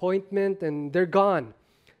disappointment and they're gone.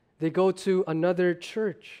 They go to another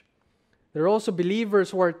church. There are also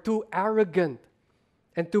believers who are too arrogant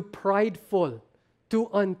and too prideful, too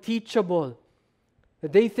unteachable,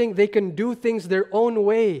 that they think they can do things their own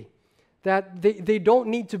way, that they don't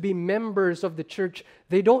need to be members of the church.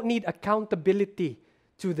 They don't need accountability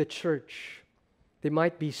to the church. They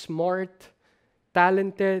might be smart,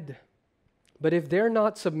 talented, but if they're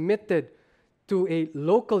not submitted to a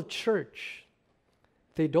local church,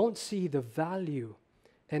 they don't see the value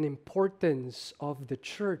and importance of the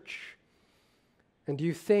church. And do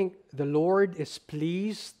you think the Lord is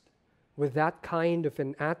pleased with that kind of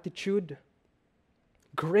an attitude?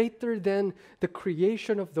 Greater than the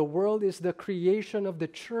creation of the world is the creation of the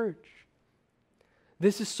church.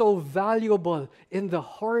 This is so valuable in the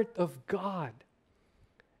heart of God.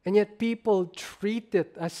 And yet people treat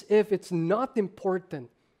it as if it's not important,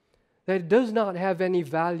 that it does not have any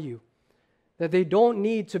value, that they don't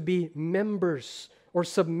need to be members or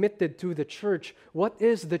submitted to the church. What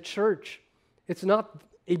is the church? It's not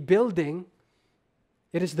a building.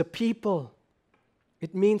 It is the people.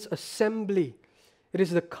 It means assembly. It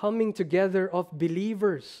is the coming together of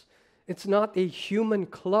believers. It's not a human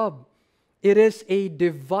club. It is a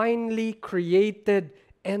divinely created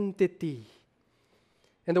entity.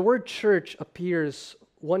 And the word church appears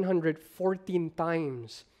 114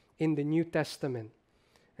 times in the New Testament.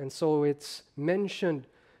 And so it's mentioned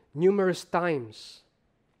numerous times.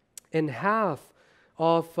 And half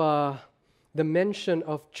of the mention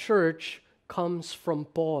of church comes from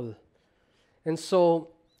Paul. And so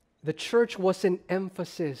the church was an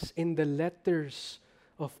emphasis in the letters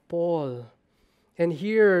of Paul. And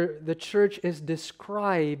here the church is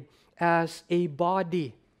described as a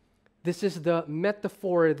body. This is the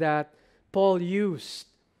metaphor that Paul used.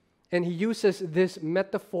 And he uses this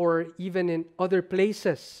metaphor even in other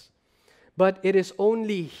places. But it is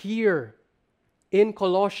only here in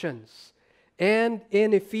Colossians and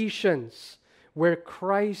in Ephesians where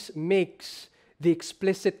Christ makes the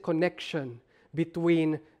explicit connection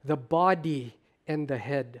between the body and the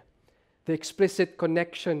head. The explicit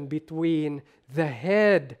connection between the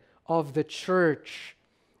head of the church.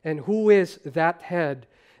 And who is that head?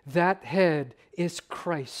 That head is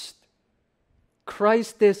Christ.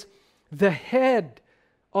 Christ is the head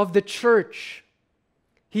of the church.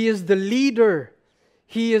 He is the leader.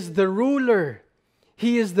 He is the ruler.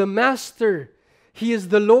 He is the master. He is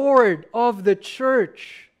the Lord of the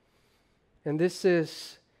church. And this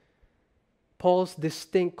is Paul's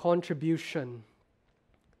distinct contribution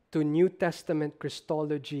to New Testament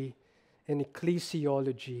Christology and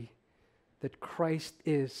ecclesiology, that Christ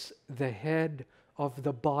is the head of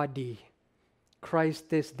the body.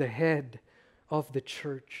 Christ is the head of the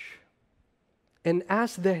church. And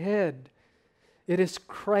as the head, it is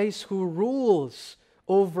Christ who rules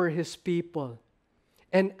over His people.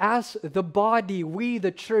 And as the body, we,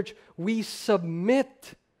 the church, we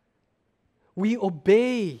submit, we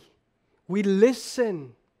obey, we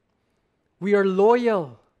listen, we are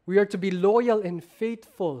loyal. We are to be loyal and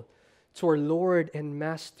faithful to our Lord and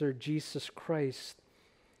Master Jesus Christ.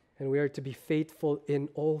 And we are to be faithful in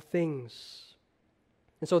all things.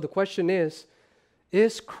 And so the question is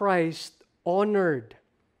Christ honored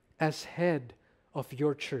as head of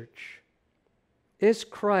your church? Is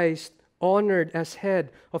Christ honored as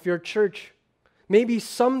head of your church? Maybe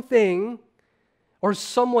something or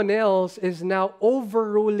someone else is now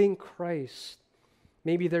overruling Christ.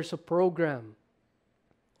 Maybe there's a program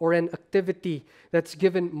or an activity that's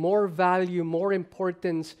given more value, more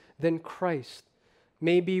importance than Christ.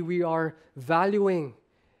 Maybe we are valuing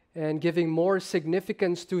and giving more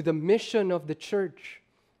significance to the mission of the church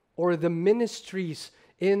or the ministries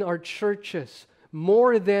in our churches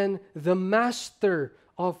more than the master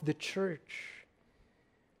of the church.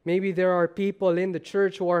 Maybe there are people in the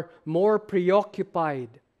church who are more preoccupied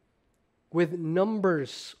with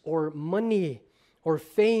numbers or money or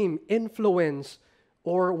fame, influence,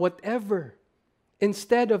 or whatever,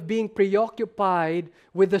 instead of being preoccupied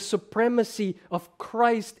with the supremacy of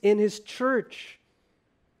Christ in His church.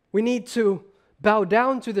 We need to bow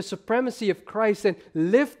down to the supremacy of Christ and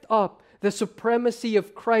lift up the supremacy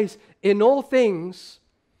of Christ in all things,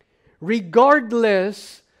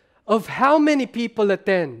 regardless of how many people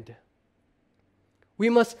attend. We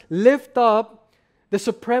must lift up the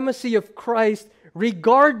supremacy of Christ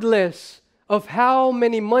regardless of how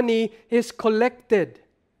many money is collected.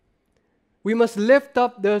 We must lift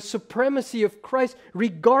up the supremacy of Christ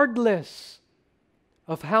regardless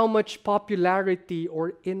of how much popularity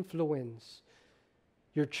or influence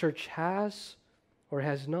your church has or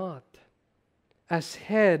has not. As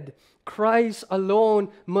head, Christ alone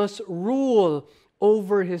must rule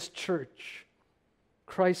over His church.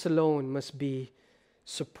 Christ alone must be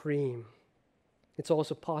supreme. It's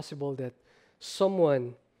also possible that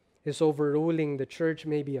someone is overruling the church,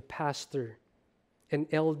 maybe a pastor, an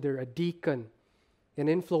elder, a deacon, an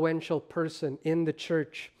influential person in the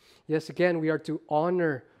church. Yes, again, we are to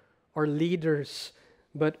honor our leaders,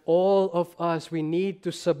 but all of us, we need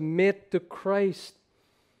to submit to Christ.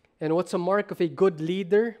 And what's a mark of a good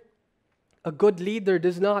leader? A good leader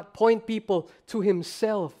does not point people to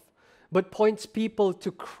himself, but points people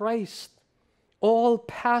to Christ. All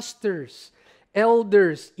pastors,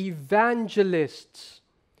 elders, evangelists,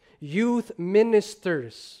 youth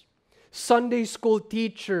ministers, Sunday school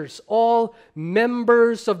teachers, all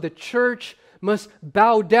members of the church must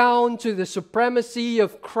bow down to the supremacy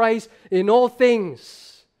of Christ in all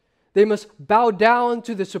things. They must bow down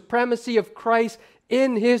to the supremacy of Christ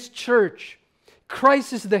in His church.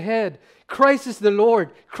 Christ is the head. Christ is the Lord.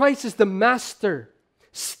 Christ is the master.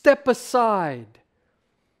 Step aside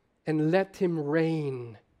and let Him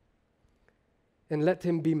reign. And let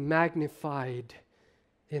Him be magnified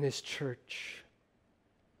in His church.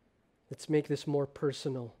 Let's make this more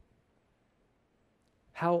personal.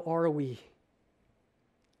 How are we?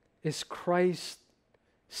 Is Christ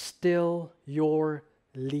still your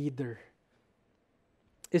leader?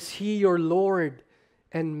 Is He your Lord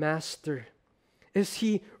and Master? Is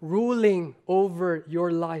He ruling over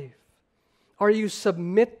your life? Are you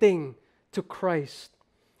submitting to Christ?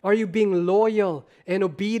 Are you being loyal and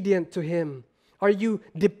obedient to Him? Are you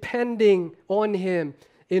depending on Him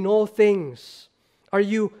in all things? Are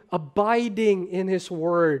you abiding in His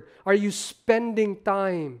Word? Are you spending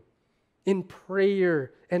time in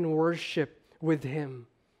prayer and worship with Him?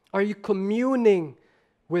 Are you communing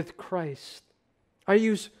with Christ? Are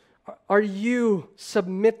you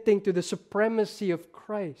submitting to the supremacy of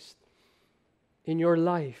Christ in your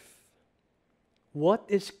life? What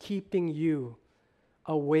is keeping you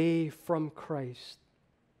away from Christ?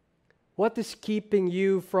 What is keeping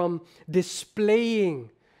you from displaying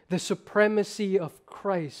the supremacy of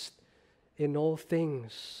Christ in all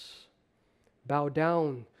things? Bow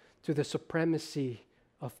down to the supremacy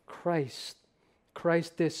of Christ.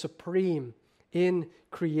 Christ is supreme in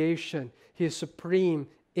creation. He is supreme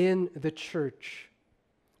in the church.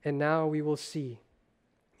 And now we will see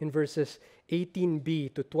in verses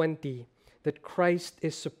 18b to 20 that Christ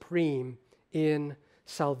is supreme in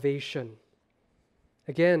salvation.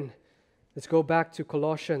 Again, let's go back to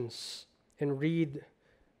Colossians and read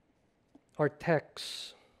our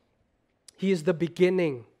text. He is the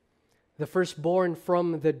beginning, the firstborn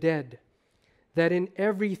from the dead, that in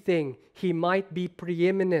everything He might be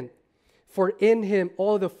preeminent. For in Him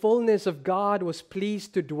all the fullness of God was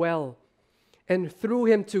pleased to dwell, and through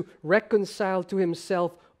Him to reconcile to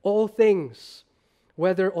Himself all things,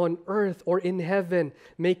 whether on earth or in heaven,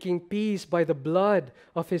 making peace by the blood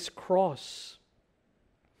of His cross.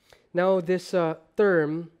 Now this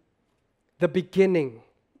term, the beginning,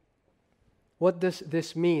 what does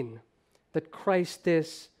this mean? That Christ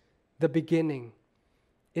is the beginning.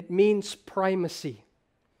 It means primacy.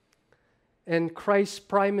 And Christ's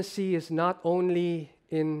primacy is not only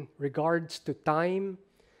in regards to time,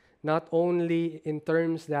 not only in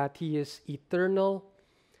terms that He is eternal,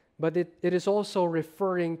 but it is also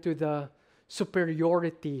referring to the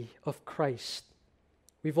superiority of Christ.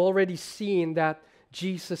 We've already seen that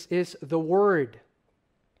Jesus is the Word,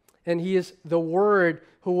 and He is the Word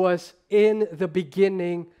who was in the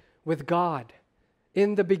beginning with God,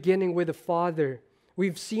 in the beginning with the Father.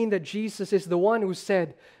 We've seen that Jesus is the one who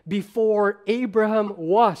said, before Abraham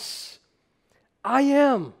was, I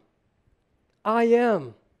am. I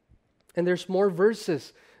am. And there's more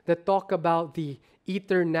verses that talk about the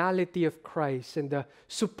eternality of Christ and the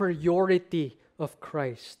superiority of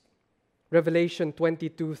Christ. Revelation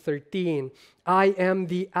 22:13, I am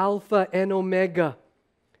the Alpha and Omega,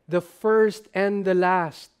 the first and the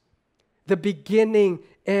last, the beginning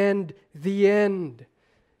and the end.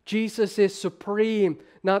 Jesus is supreme,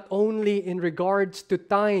 not only in regards to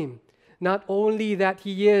time, not only that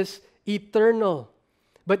He is eternal,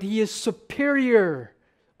 but He is superior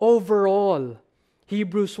over all.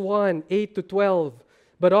 Hebrews 1:8-12,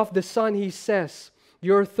 but of the Son He says,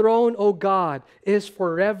 your throne, O God, is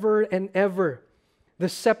forever and ever. The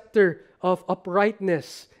scepter of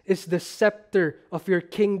uprightness is the scepter of your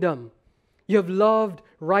kingdom. You have loved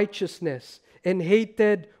righteousness and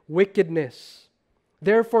hated wickedness.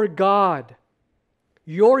 Therefore God,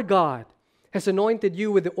 your God, has anointed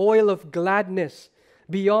you with the oil of gladness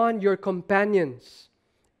beyond your companions.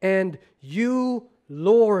 And you,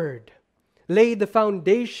 Lord, laid the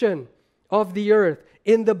foundation of the earth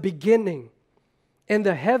in the beginning, and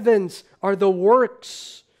the heavens are the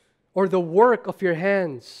works or the work of your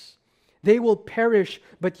hands. They will perish,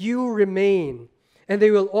 but you remain, and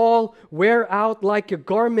they will all wear out like a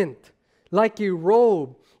garment, like a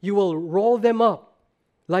robe. You will roll them up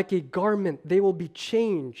like a garment. They will be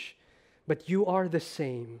changed, but you are the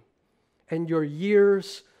same, and your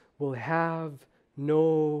years will have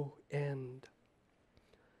no end.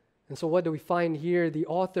 And so what do we find here? The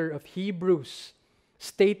author of Hebrews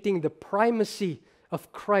stating the primacy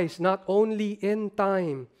of Christ, not only in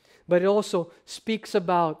time, but it also speaks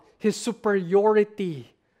about His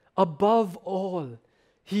superiority above all.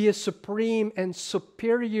 He is supreme and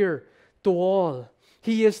superior to all.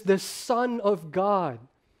 He is the Son of God.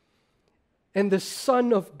 And the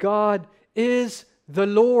Son of God is the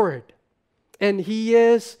Lord. And He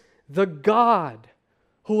is the God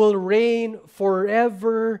who will reign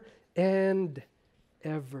forever and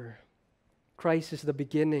ever. Christ is the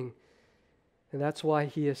beginning. And that's why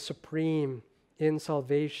He is supreme in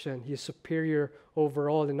salvation. He is superior over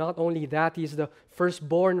all. And not only that, He is the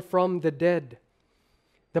firstborn from the dead.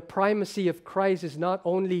 The primacy of Christ is not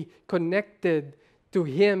only connected to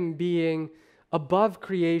Him being above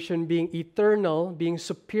creation, being eternal, being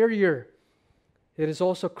superior. It is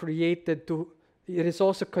also connected to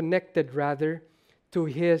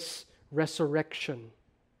His resurrection.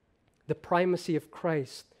 The primacy of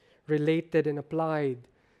Christ related and applied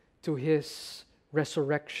to His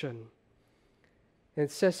resurrection. And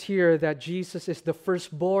it says here that Jesus is the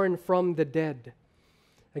firstborn from the dead.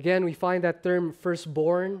 Again, we find that term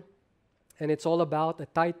firstborn, and it's all about a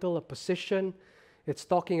title, a position. It's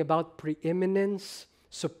talking about preeminence,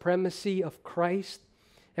 supremacy of Christ.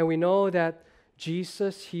 And we know that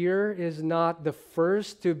Jesus here is not the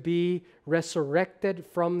first to be resurrected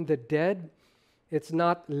from the dead. It's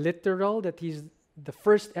not literal that He's the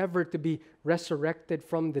first ever to be resurrected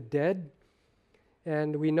from the dead.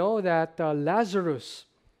 And we know that Lazarus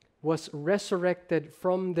was resurrected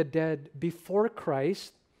from the dead before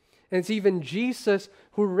Christ. And it's even Jesus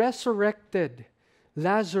who resurrected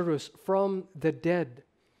Lazarus from the dead.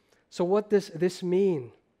 So what does this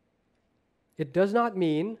mean? It does not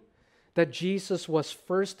mean that Jesus was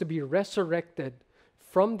first to be resurrected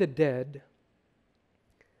from the dead,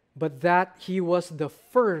 but that He was the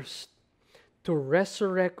first to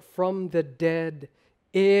resurrect from the dead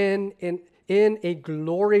in a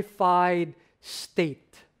glorified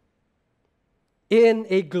state, in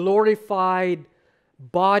a glorified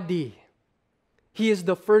body. He is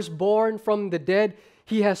the firstborn from the dead.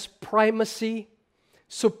 He has primacy,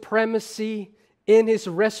 supremacy in His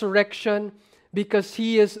resurrection because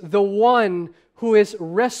He is the one who is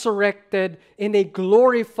resurrected in a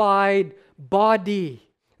glorified body.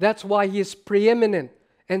 That's why He is preeminent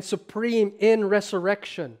and supreme in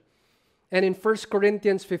resurrection. And in 1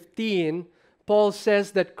 Corinthians 15, Paul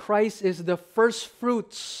says that Christ is the first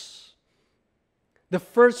fruits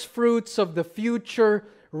of the future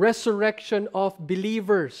resurrection of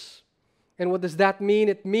believers. And what does that mean?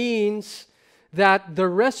 It means that the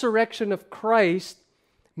resurrection of Christ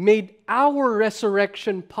made our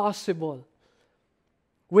resurrection possible.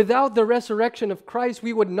 Without the resurrection of Christ,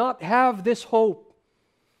 we would not have this hope.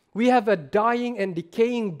 We have a dying and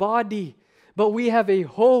decaying body, but we have a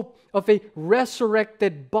hope of a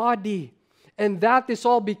resurrected body. And that is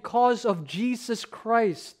all because of Jesus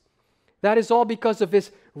Christ. That is all because of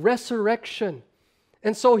His resurrection.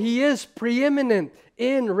 And so He is preeminent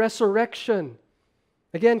in resurrection.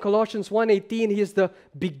 Again, Colossians 1:18, He is the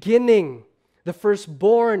beginning, the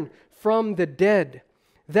firstborn from the dead,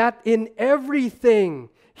 that in everything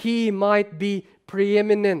He might be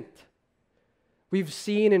preeminent. We've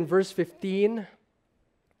seen in verse 15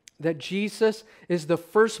 that Jesus is the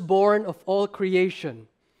firstborn of all creation.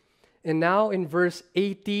 And now in verse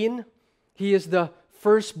 18, He is the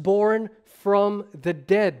firstborn from the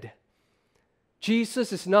dead.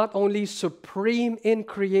 Jesus is not only supreme in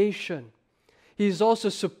creation, He is also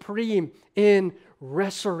supreme in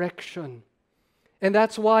resurrection. And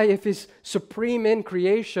that's why if He's supreme in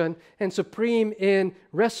creation and supreme in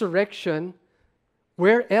resurrection,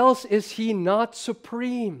 where else is He not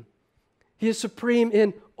supreme? He is supreme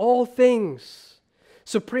in all things.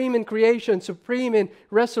 Supreme in creation, supreme in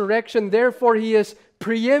resurrection. Therefore, He is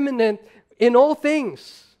preeminent in all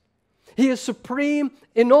things. He is supreme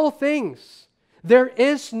in all things. There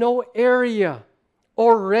is no area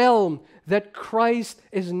or realm that Christ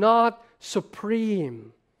is not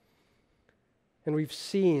supreme. And we've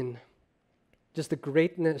seen just the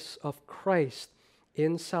greatness of Christ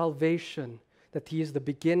in salvation, that He is the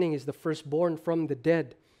beginning, is the firstborn from the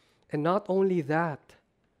dead. And not only that,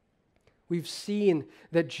 we've seen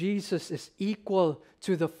that Jesus is equal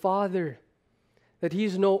to the Father, that He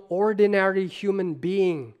is no ordinary human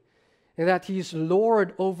being, and that He is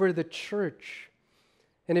Lord over the church.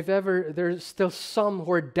 And if ever there's still some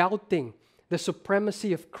who are doubting the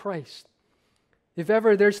supremacy of Christ, if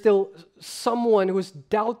ever there's still someone who is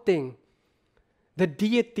doubting the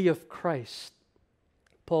deity of Christ,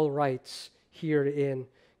 Paul writes here in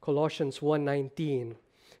Colossians 1:19,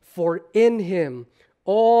 "For in Him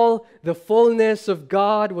all the fullness of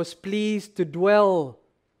God was pleased to dwell."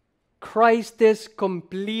 Christ is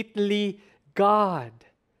completely God.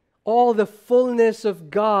 All the fullness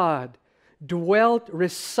of God dwelt,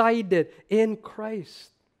 resided in Christ.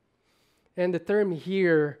 And the term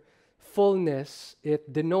here, fullness,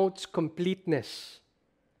 it denotes completeness.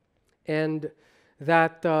 And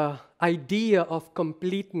that idea of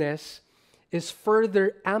completeness is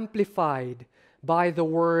further amplified by the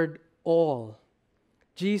word all.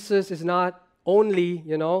 Jesus is not only,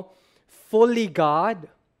 fully God,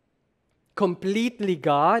 completely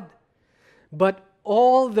God, but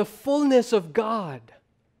all the fullness of God.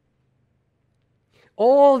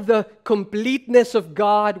 All the completeness of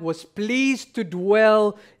God was pleased to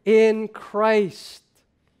dwell in Christ.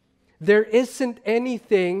 There isn't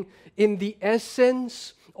anything in the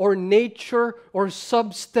essence or nature or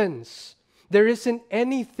substance. There isn't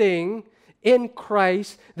anything in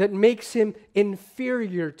Christ that makes Him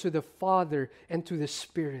inferior to the Father and to the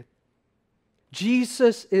Spirit.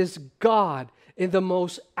 Jesus is God in the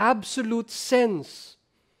most absolute sense,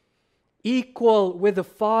 equal with the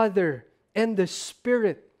Father and the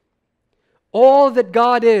Spirit. All that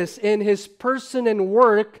God is in His person and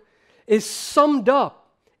work is summed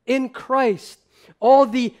up in Christ. All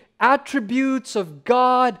the attributes of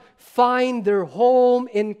God find their home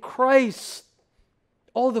in Christ.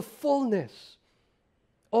 All the fullness,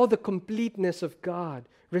 all the completeness of God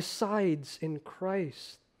resides in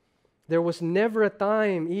Christ. There was never a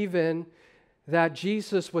time even that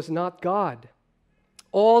Jesus was not God.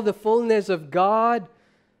 All the fullness of God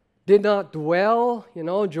did not dwell,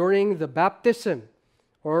 during the baptism,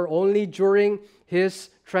 or only during His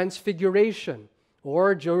transfiguration,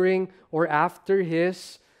 or during or after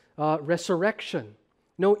His resurrection.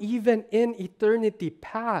 No, even in eternity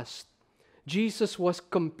past, Jesus was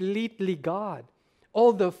completely God.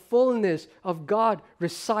 All the fullness of God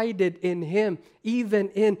resided in Him, even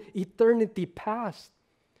in eternity past.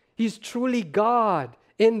 He's truly God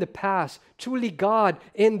in the past, truly God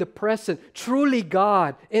in the present, truly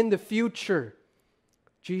God in the future.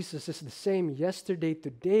 Jesus is the same yesterday,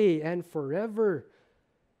 today, and forever.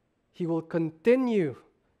 He will continue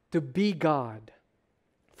to be God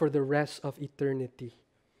for the rest of eternity.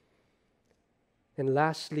 And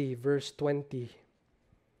lastly, verse 20,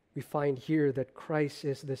 we find here that Christ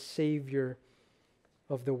is the Savior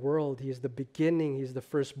of the world. He is the beginning. He is the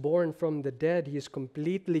firstborn from the dead. He is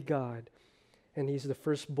completely God. And He's the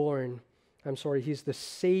He's the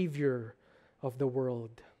Savior of the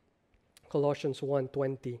world. Colossians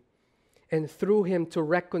 1:20. And through Him to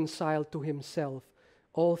reconcile to Himself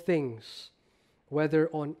all things, whether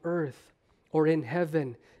on earth or in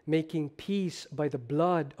heaven, making peace by the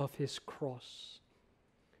blood of His cross.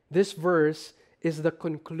 This verse is the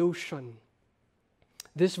conclusion.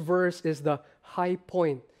 This verse is the high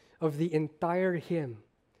point of the entire hymn.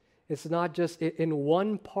 It's not just in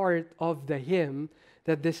one part of the hymn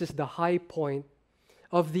that this is the high point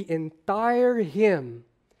of the entire hymn.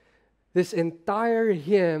 This entire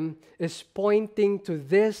hymn is pointing to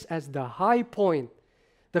this as the high point,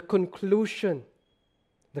 the conclusion,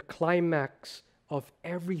 the climax of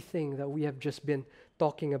everything that we have just been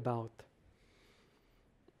talking about.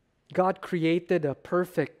 God created a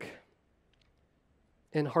perfect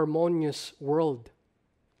and harmonious world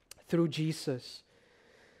through Jesus.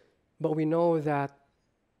 But we know that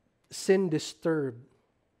sin disturbed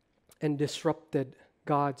and disrupted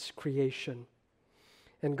God's creation.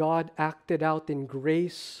 And God acted out in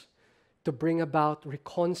grace to bring about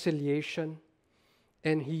reconciliation.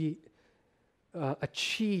 And He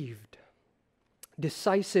achieved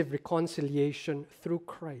decisive reconciliation through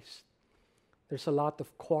Christ. There's a lot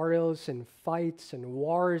of quarrels and fights and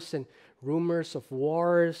wars and rumors of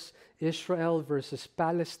wars. Israel versus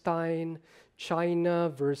Palestine, China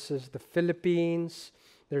versus the Philippines,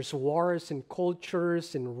 There's wars in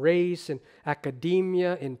cultures, in race, in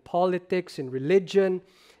academia, in politics, in religion,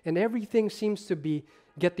 and everything seems to be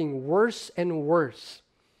getting worse and worse.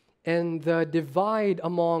 And the divide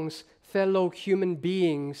amongst fellow human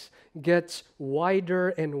beings gets wider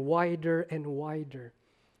and wider and wider.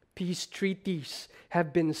 Peace treaties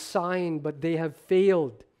have been signed, but they have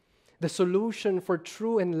failed. The solution for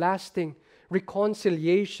true and lasting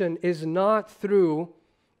reconciliation is not through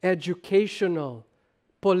educational,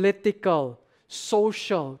 political,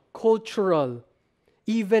 social, cultural,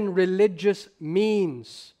 even religious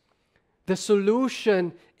means. The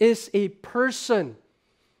solution is a person,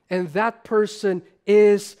 and that person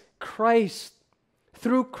is Christ.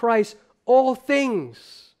 Through Christ, all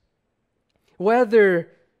things, whether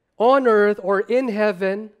on earth or in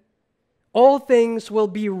heaven, all things will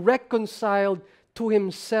be reconciled to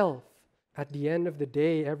Himself. At the end of the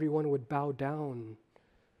day, everyone would bow down.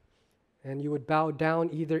 And you would bow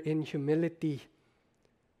down either in humility,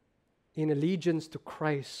 in allegiance to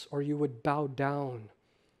Christ, or you would bow down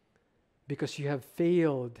because you have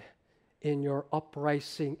failed in your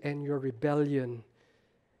uprising and your rebellion,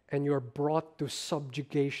 and you're brought to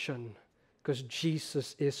subjugation because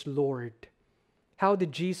Jesus is Lord. How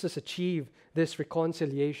did Jesus achieve this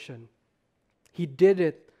reconciliation? He did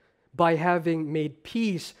it by having made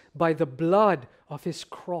peace by the blood of His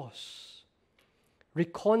cross.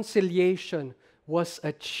 Reconciliation was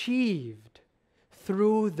achieved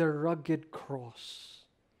through the rugged cross.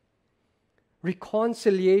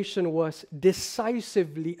 Reconciliation was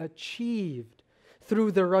decisively achieved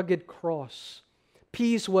through the rugged cross.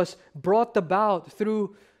 Peace was brought about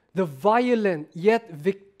through the violent yet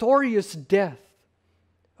victorious death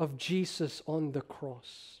of Jesus on the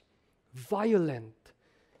cross. Violent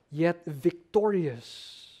yet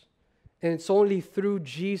victorious. And it's only through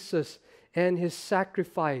Jesus and His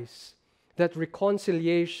sacrifice that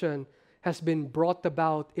reconciliation has been brought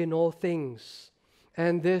about in all things.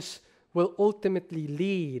 And this will ultimately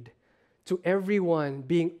lead to everyone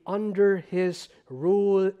being under His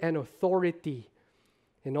rule and authority,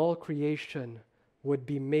 and all creation would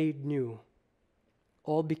be made new,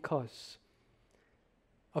 all because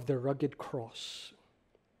of the rugged cross,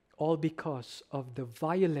 all because of the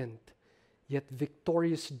violent yet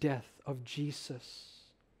victorious death of Jesus.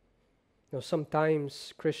 Now,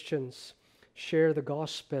 sometimes Christians share the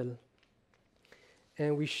gospel,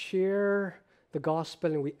 and we share the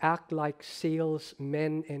gospel and we act like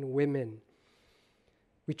salesmen and women.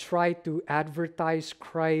 We try to advertise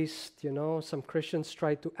Christ, some Christians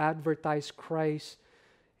try to advertise Christ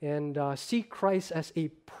and see Christ as a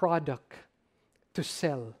product to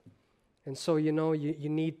sell. And so, you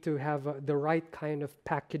need to have the right kind of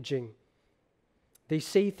packaging. They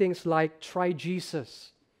say things like, try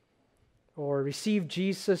Jesus, or receive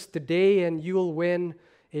Jesus today and you'll win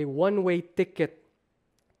a one-way ticket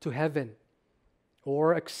to heaven.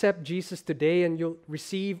 Or accept Jesus today and you'll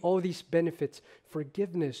receive all these benefits: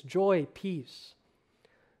 forgiveness, joy, peace.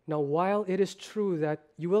 Now, while it is true that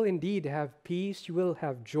you will indeed have peace, you will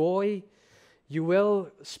have joy, you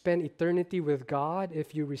will spend eternity with God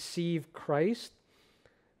if you receive Christ,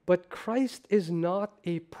 but Christ is not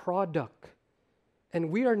a product.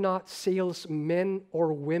 And we are not salesmen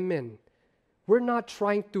or women. We're not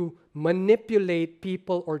trying to manipulate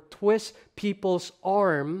people or twist people's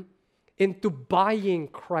arm into buying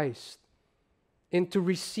Christ, into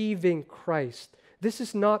receiving Christ. This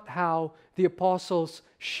is not how the apostles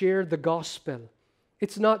shared the gospel.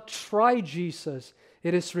 It's not try Jesus.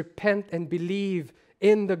 It is repent and believe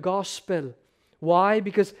in the gospel. Why?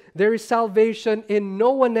 Because there is salvation in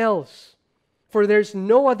no one else. For there's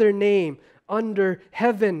no other name under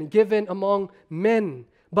heaven given among men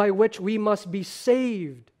by which we must be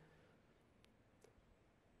saved.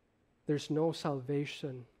 There's no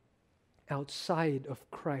salvation outside of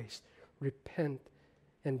Christ. Repent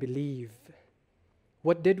and believe.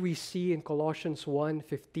 What did we see in Colossians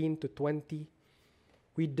 1:15-20?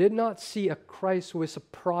 We did not see a Christ who is a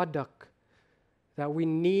product that we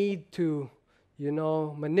need to,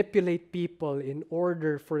 manipulate people in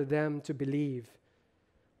order for them to believe.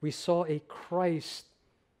 We saw a Christ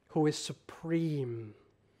who is supreme,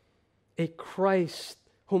 a Christ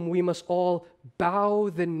whom we must all bow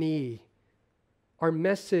the knee. Our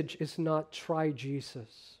message is not try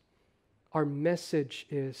Jesus. Our message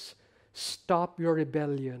is stop your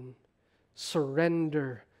rebellion,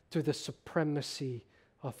 surrender to the supremacy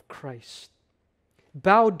of Christ.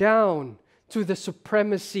 Bow down to the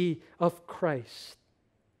supremacy of Christ.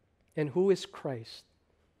 And who is Christ?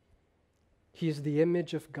 He is the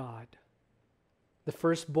image of God, the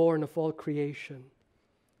firstborn of all creation,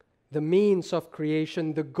 the means of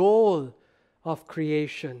creation, the goal of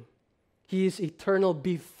creation. He is eternal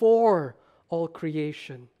before all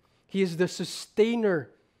creation. He is the sustainer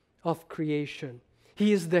of creation.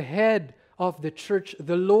 He is the head of the church,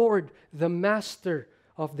 the Lord, the master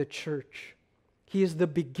of the church. He is the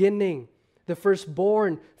beginning, the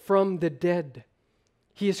firstborn from the dead.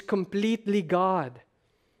 He is completely God.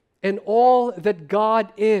 And all that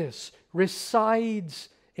God is resides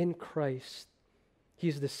in Christ. He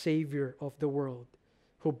is the Savior of the world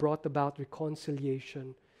who brought about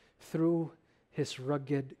reconciliation through His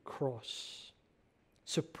rugged cross.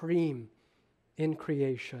 Supreme in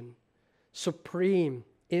creation, supreme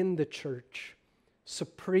in the church,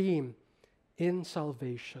 supreme in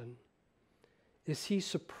salvation. Is He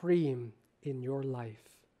supreme in your life?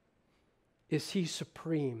 Is He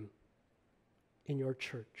supreme in your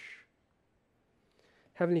church?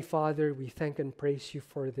 Heavenly Father, we thank and praise You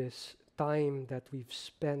for this time that we've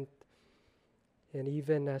spent, and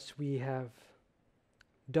even as we have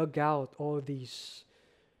dug out all these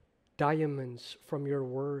diamonds from Your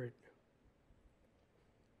Word,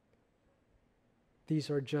 these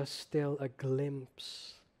are just still a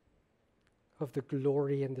glimpse of the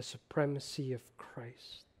glory and the supremacy of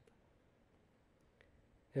Christ.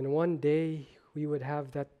 And one day we would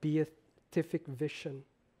have that beatific vision,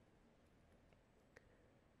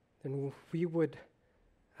 and we would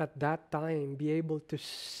at that time be able to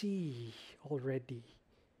see already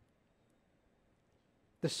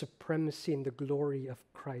the supremacy and the glory of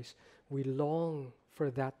Christ. We long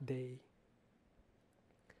for that day.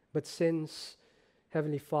 But since,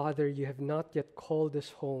 Heavenly Father, You have not yet called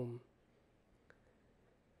us home,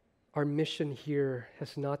 our mission here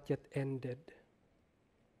has not yet ended.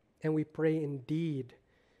 And we pray indeed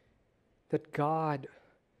that God,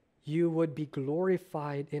 You would be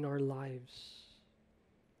glorified in our lives,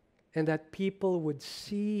 and that people would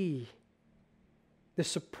see the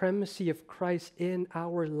supremacy of Christ in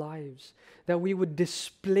our lives, that we would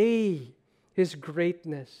display His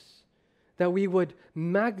greatness, that we would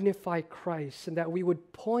magnify Christ, and that we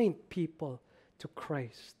would point people to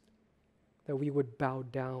Christ, that we would bow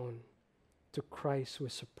down to Christ who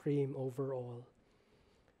is supreme over all.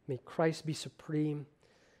 May Christ be supreme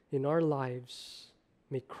in our lives.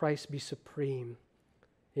 May Christ be supreme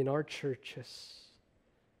in our churches.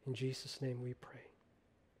 In Jesus' name we pray.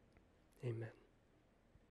 Amen.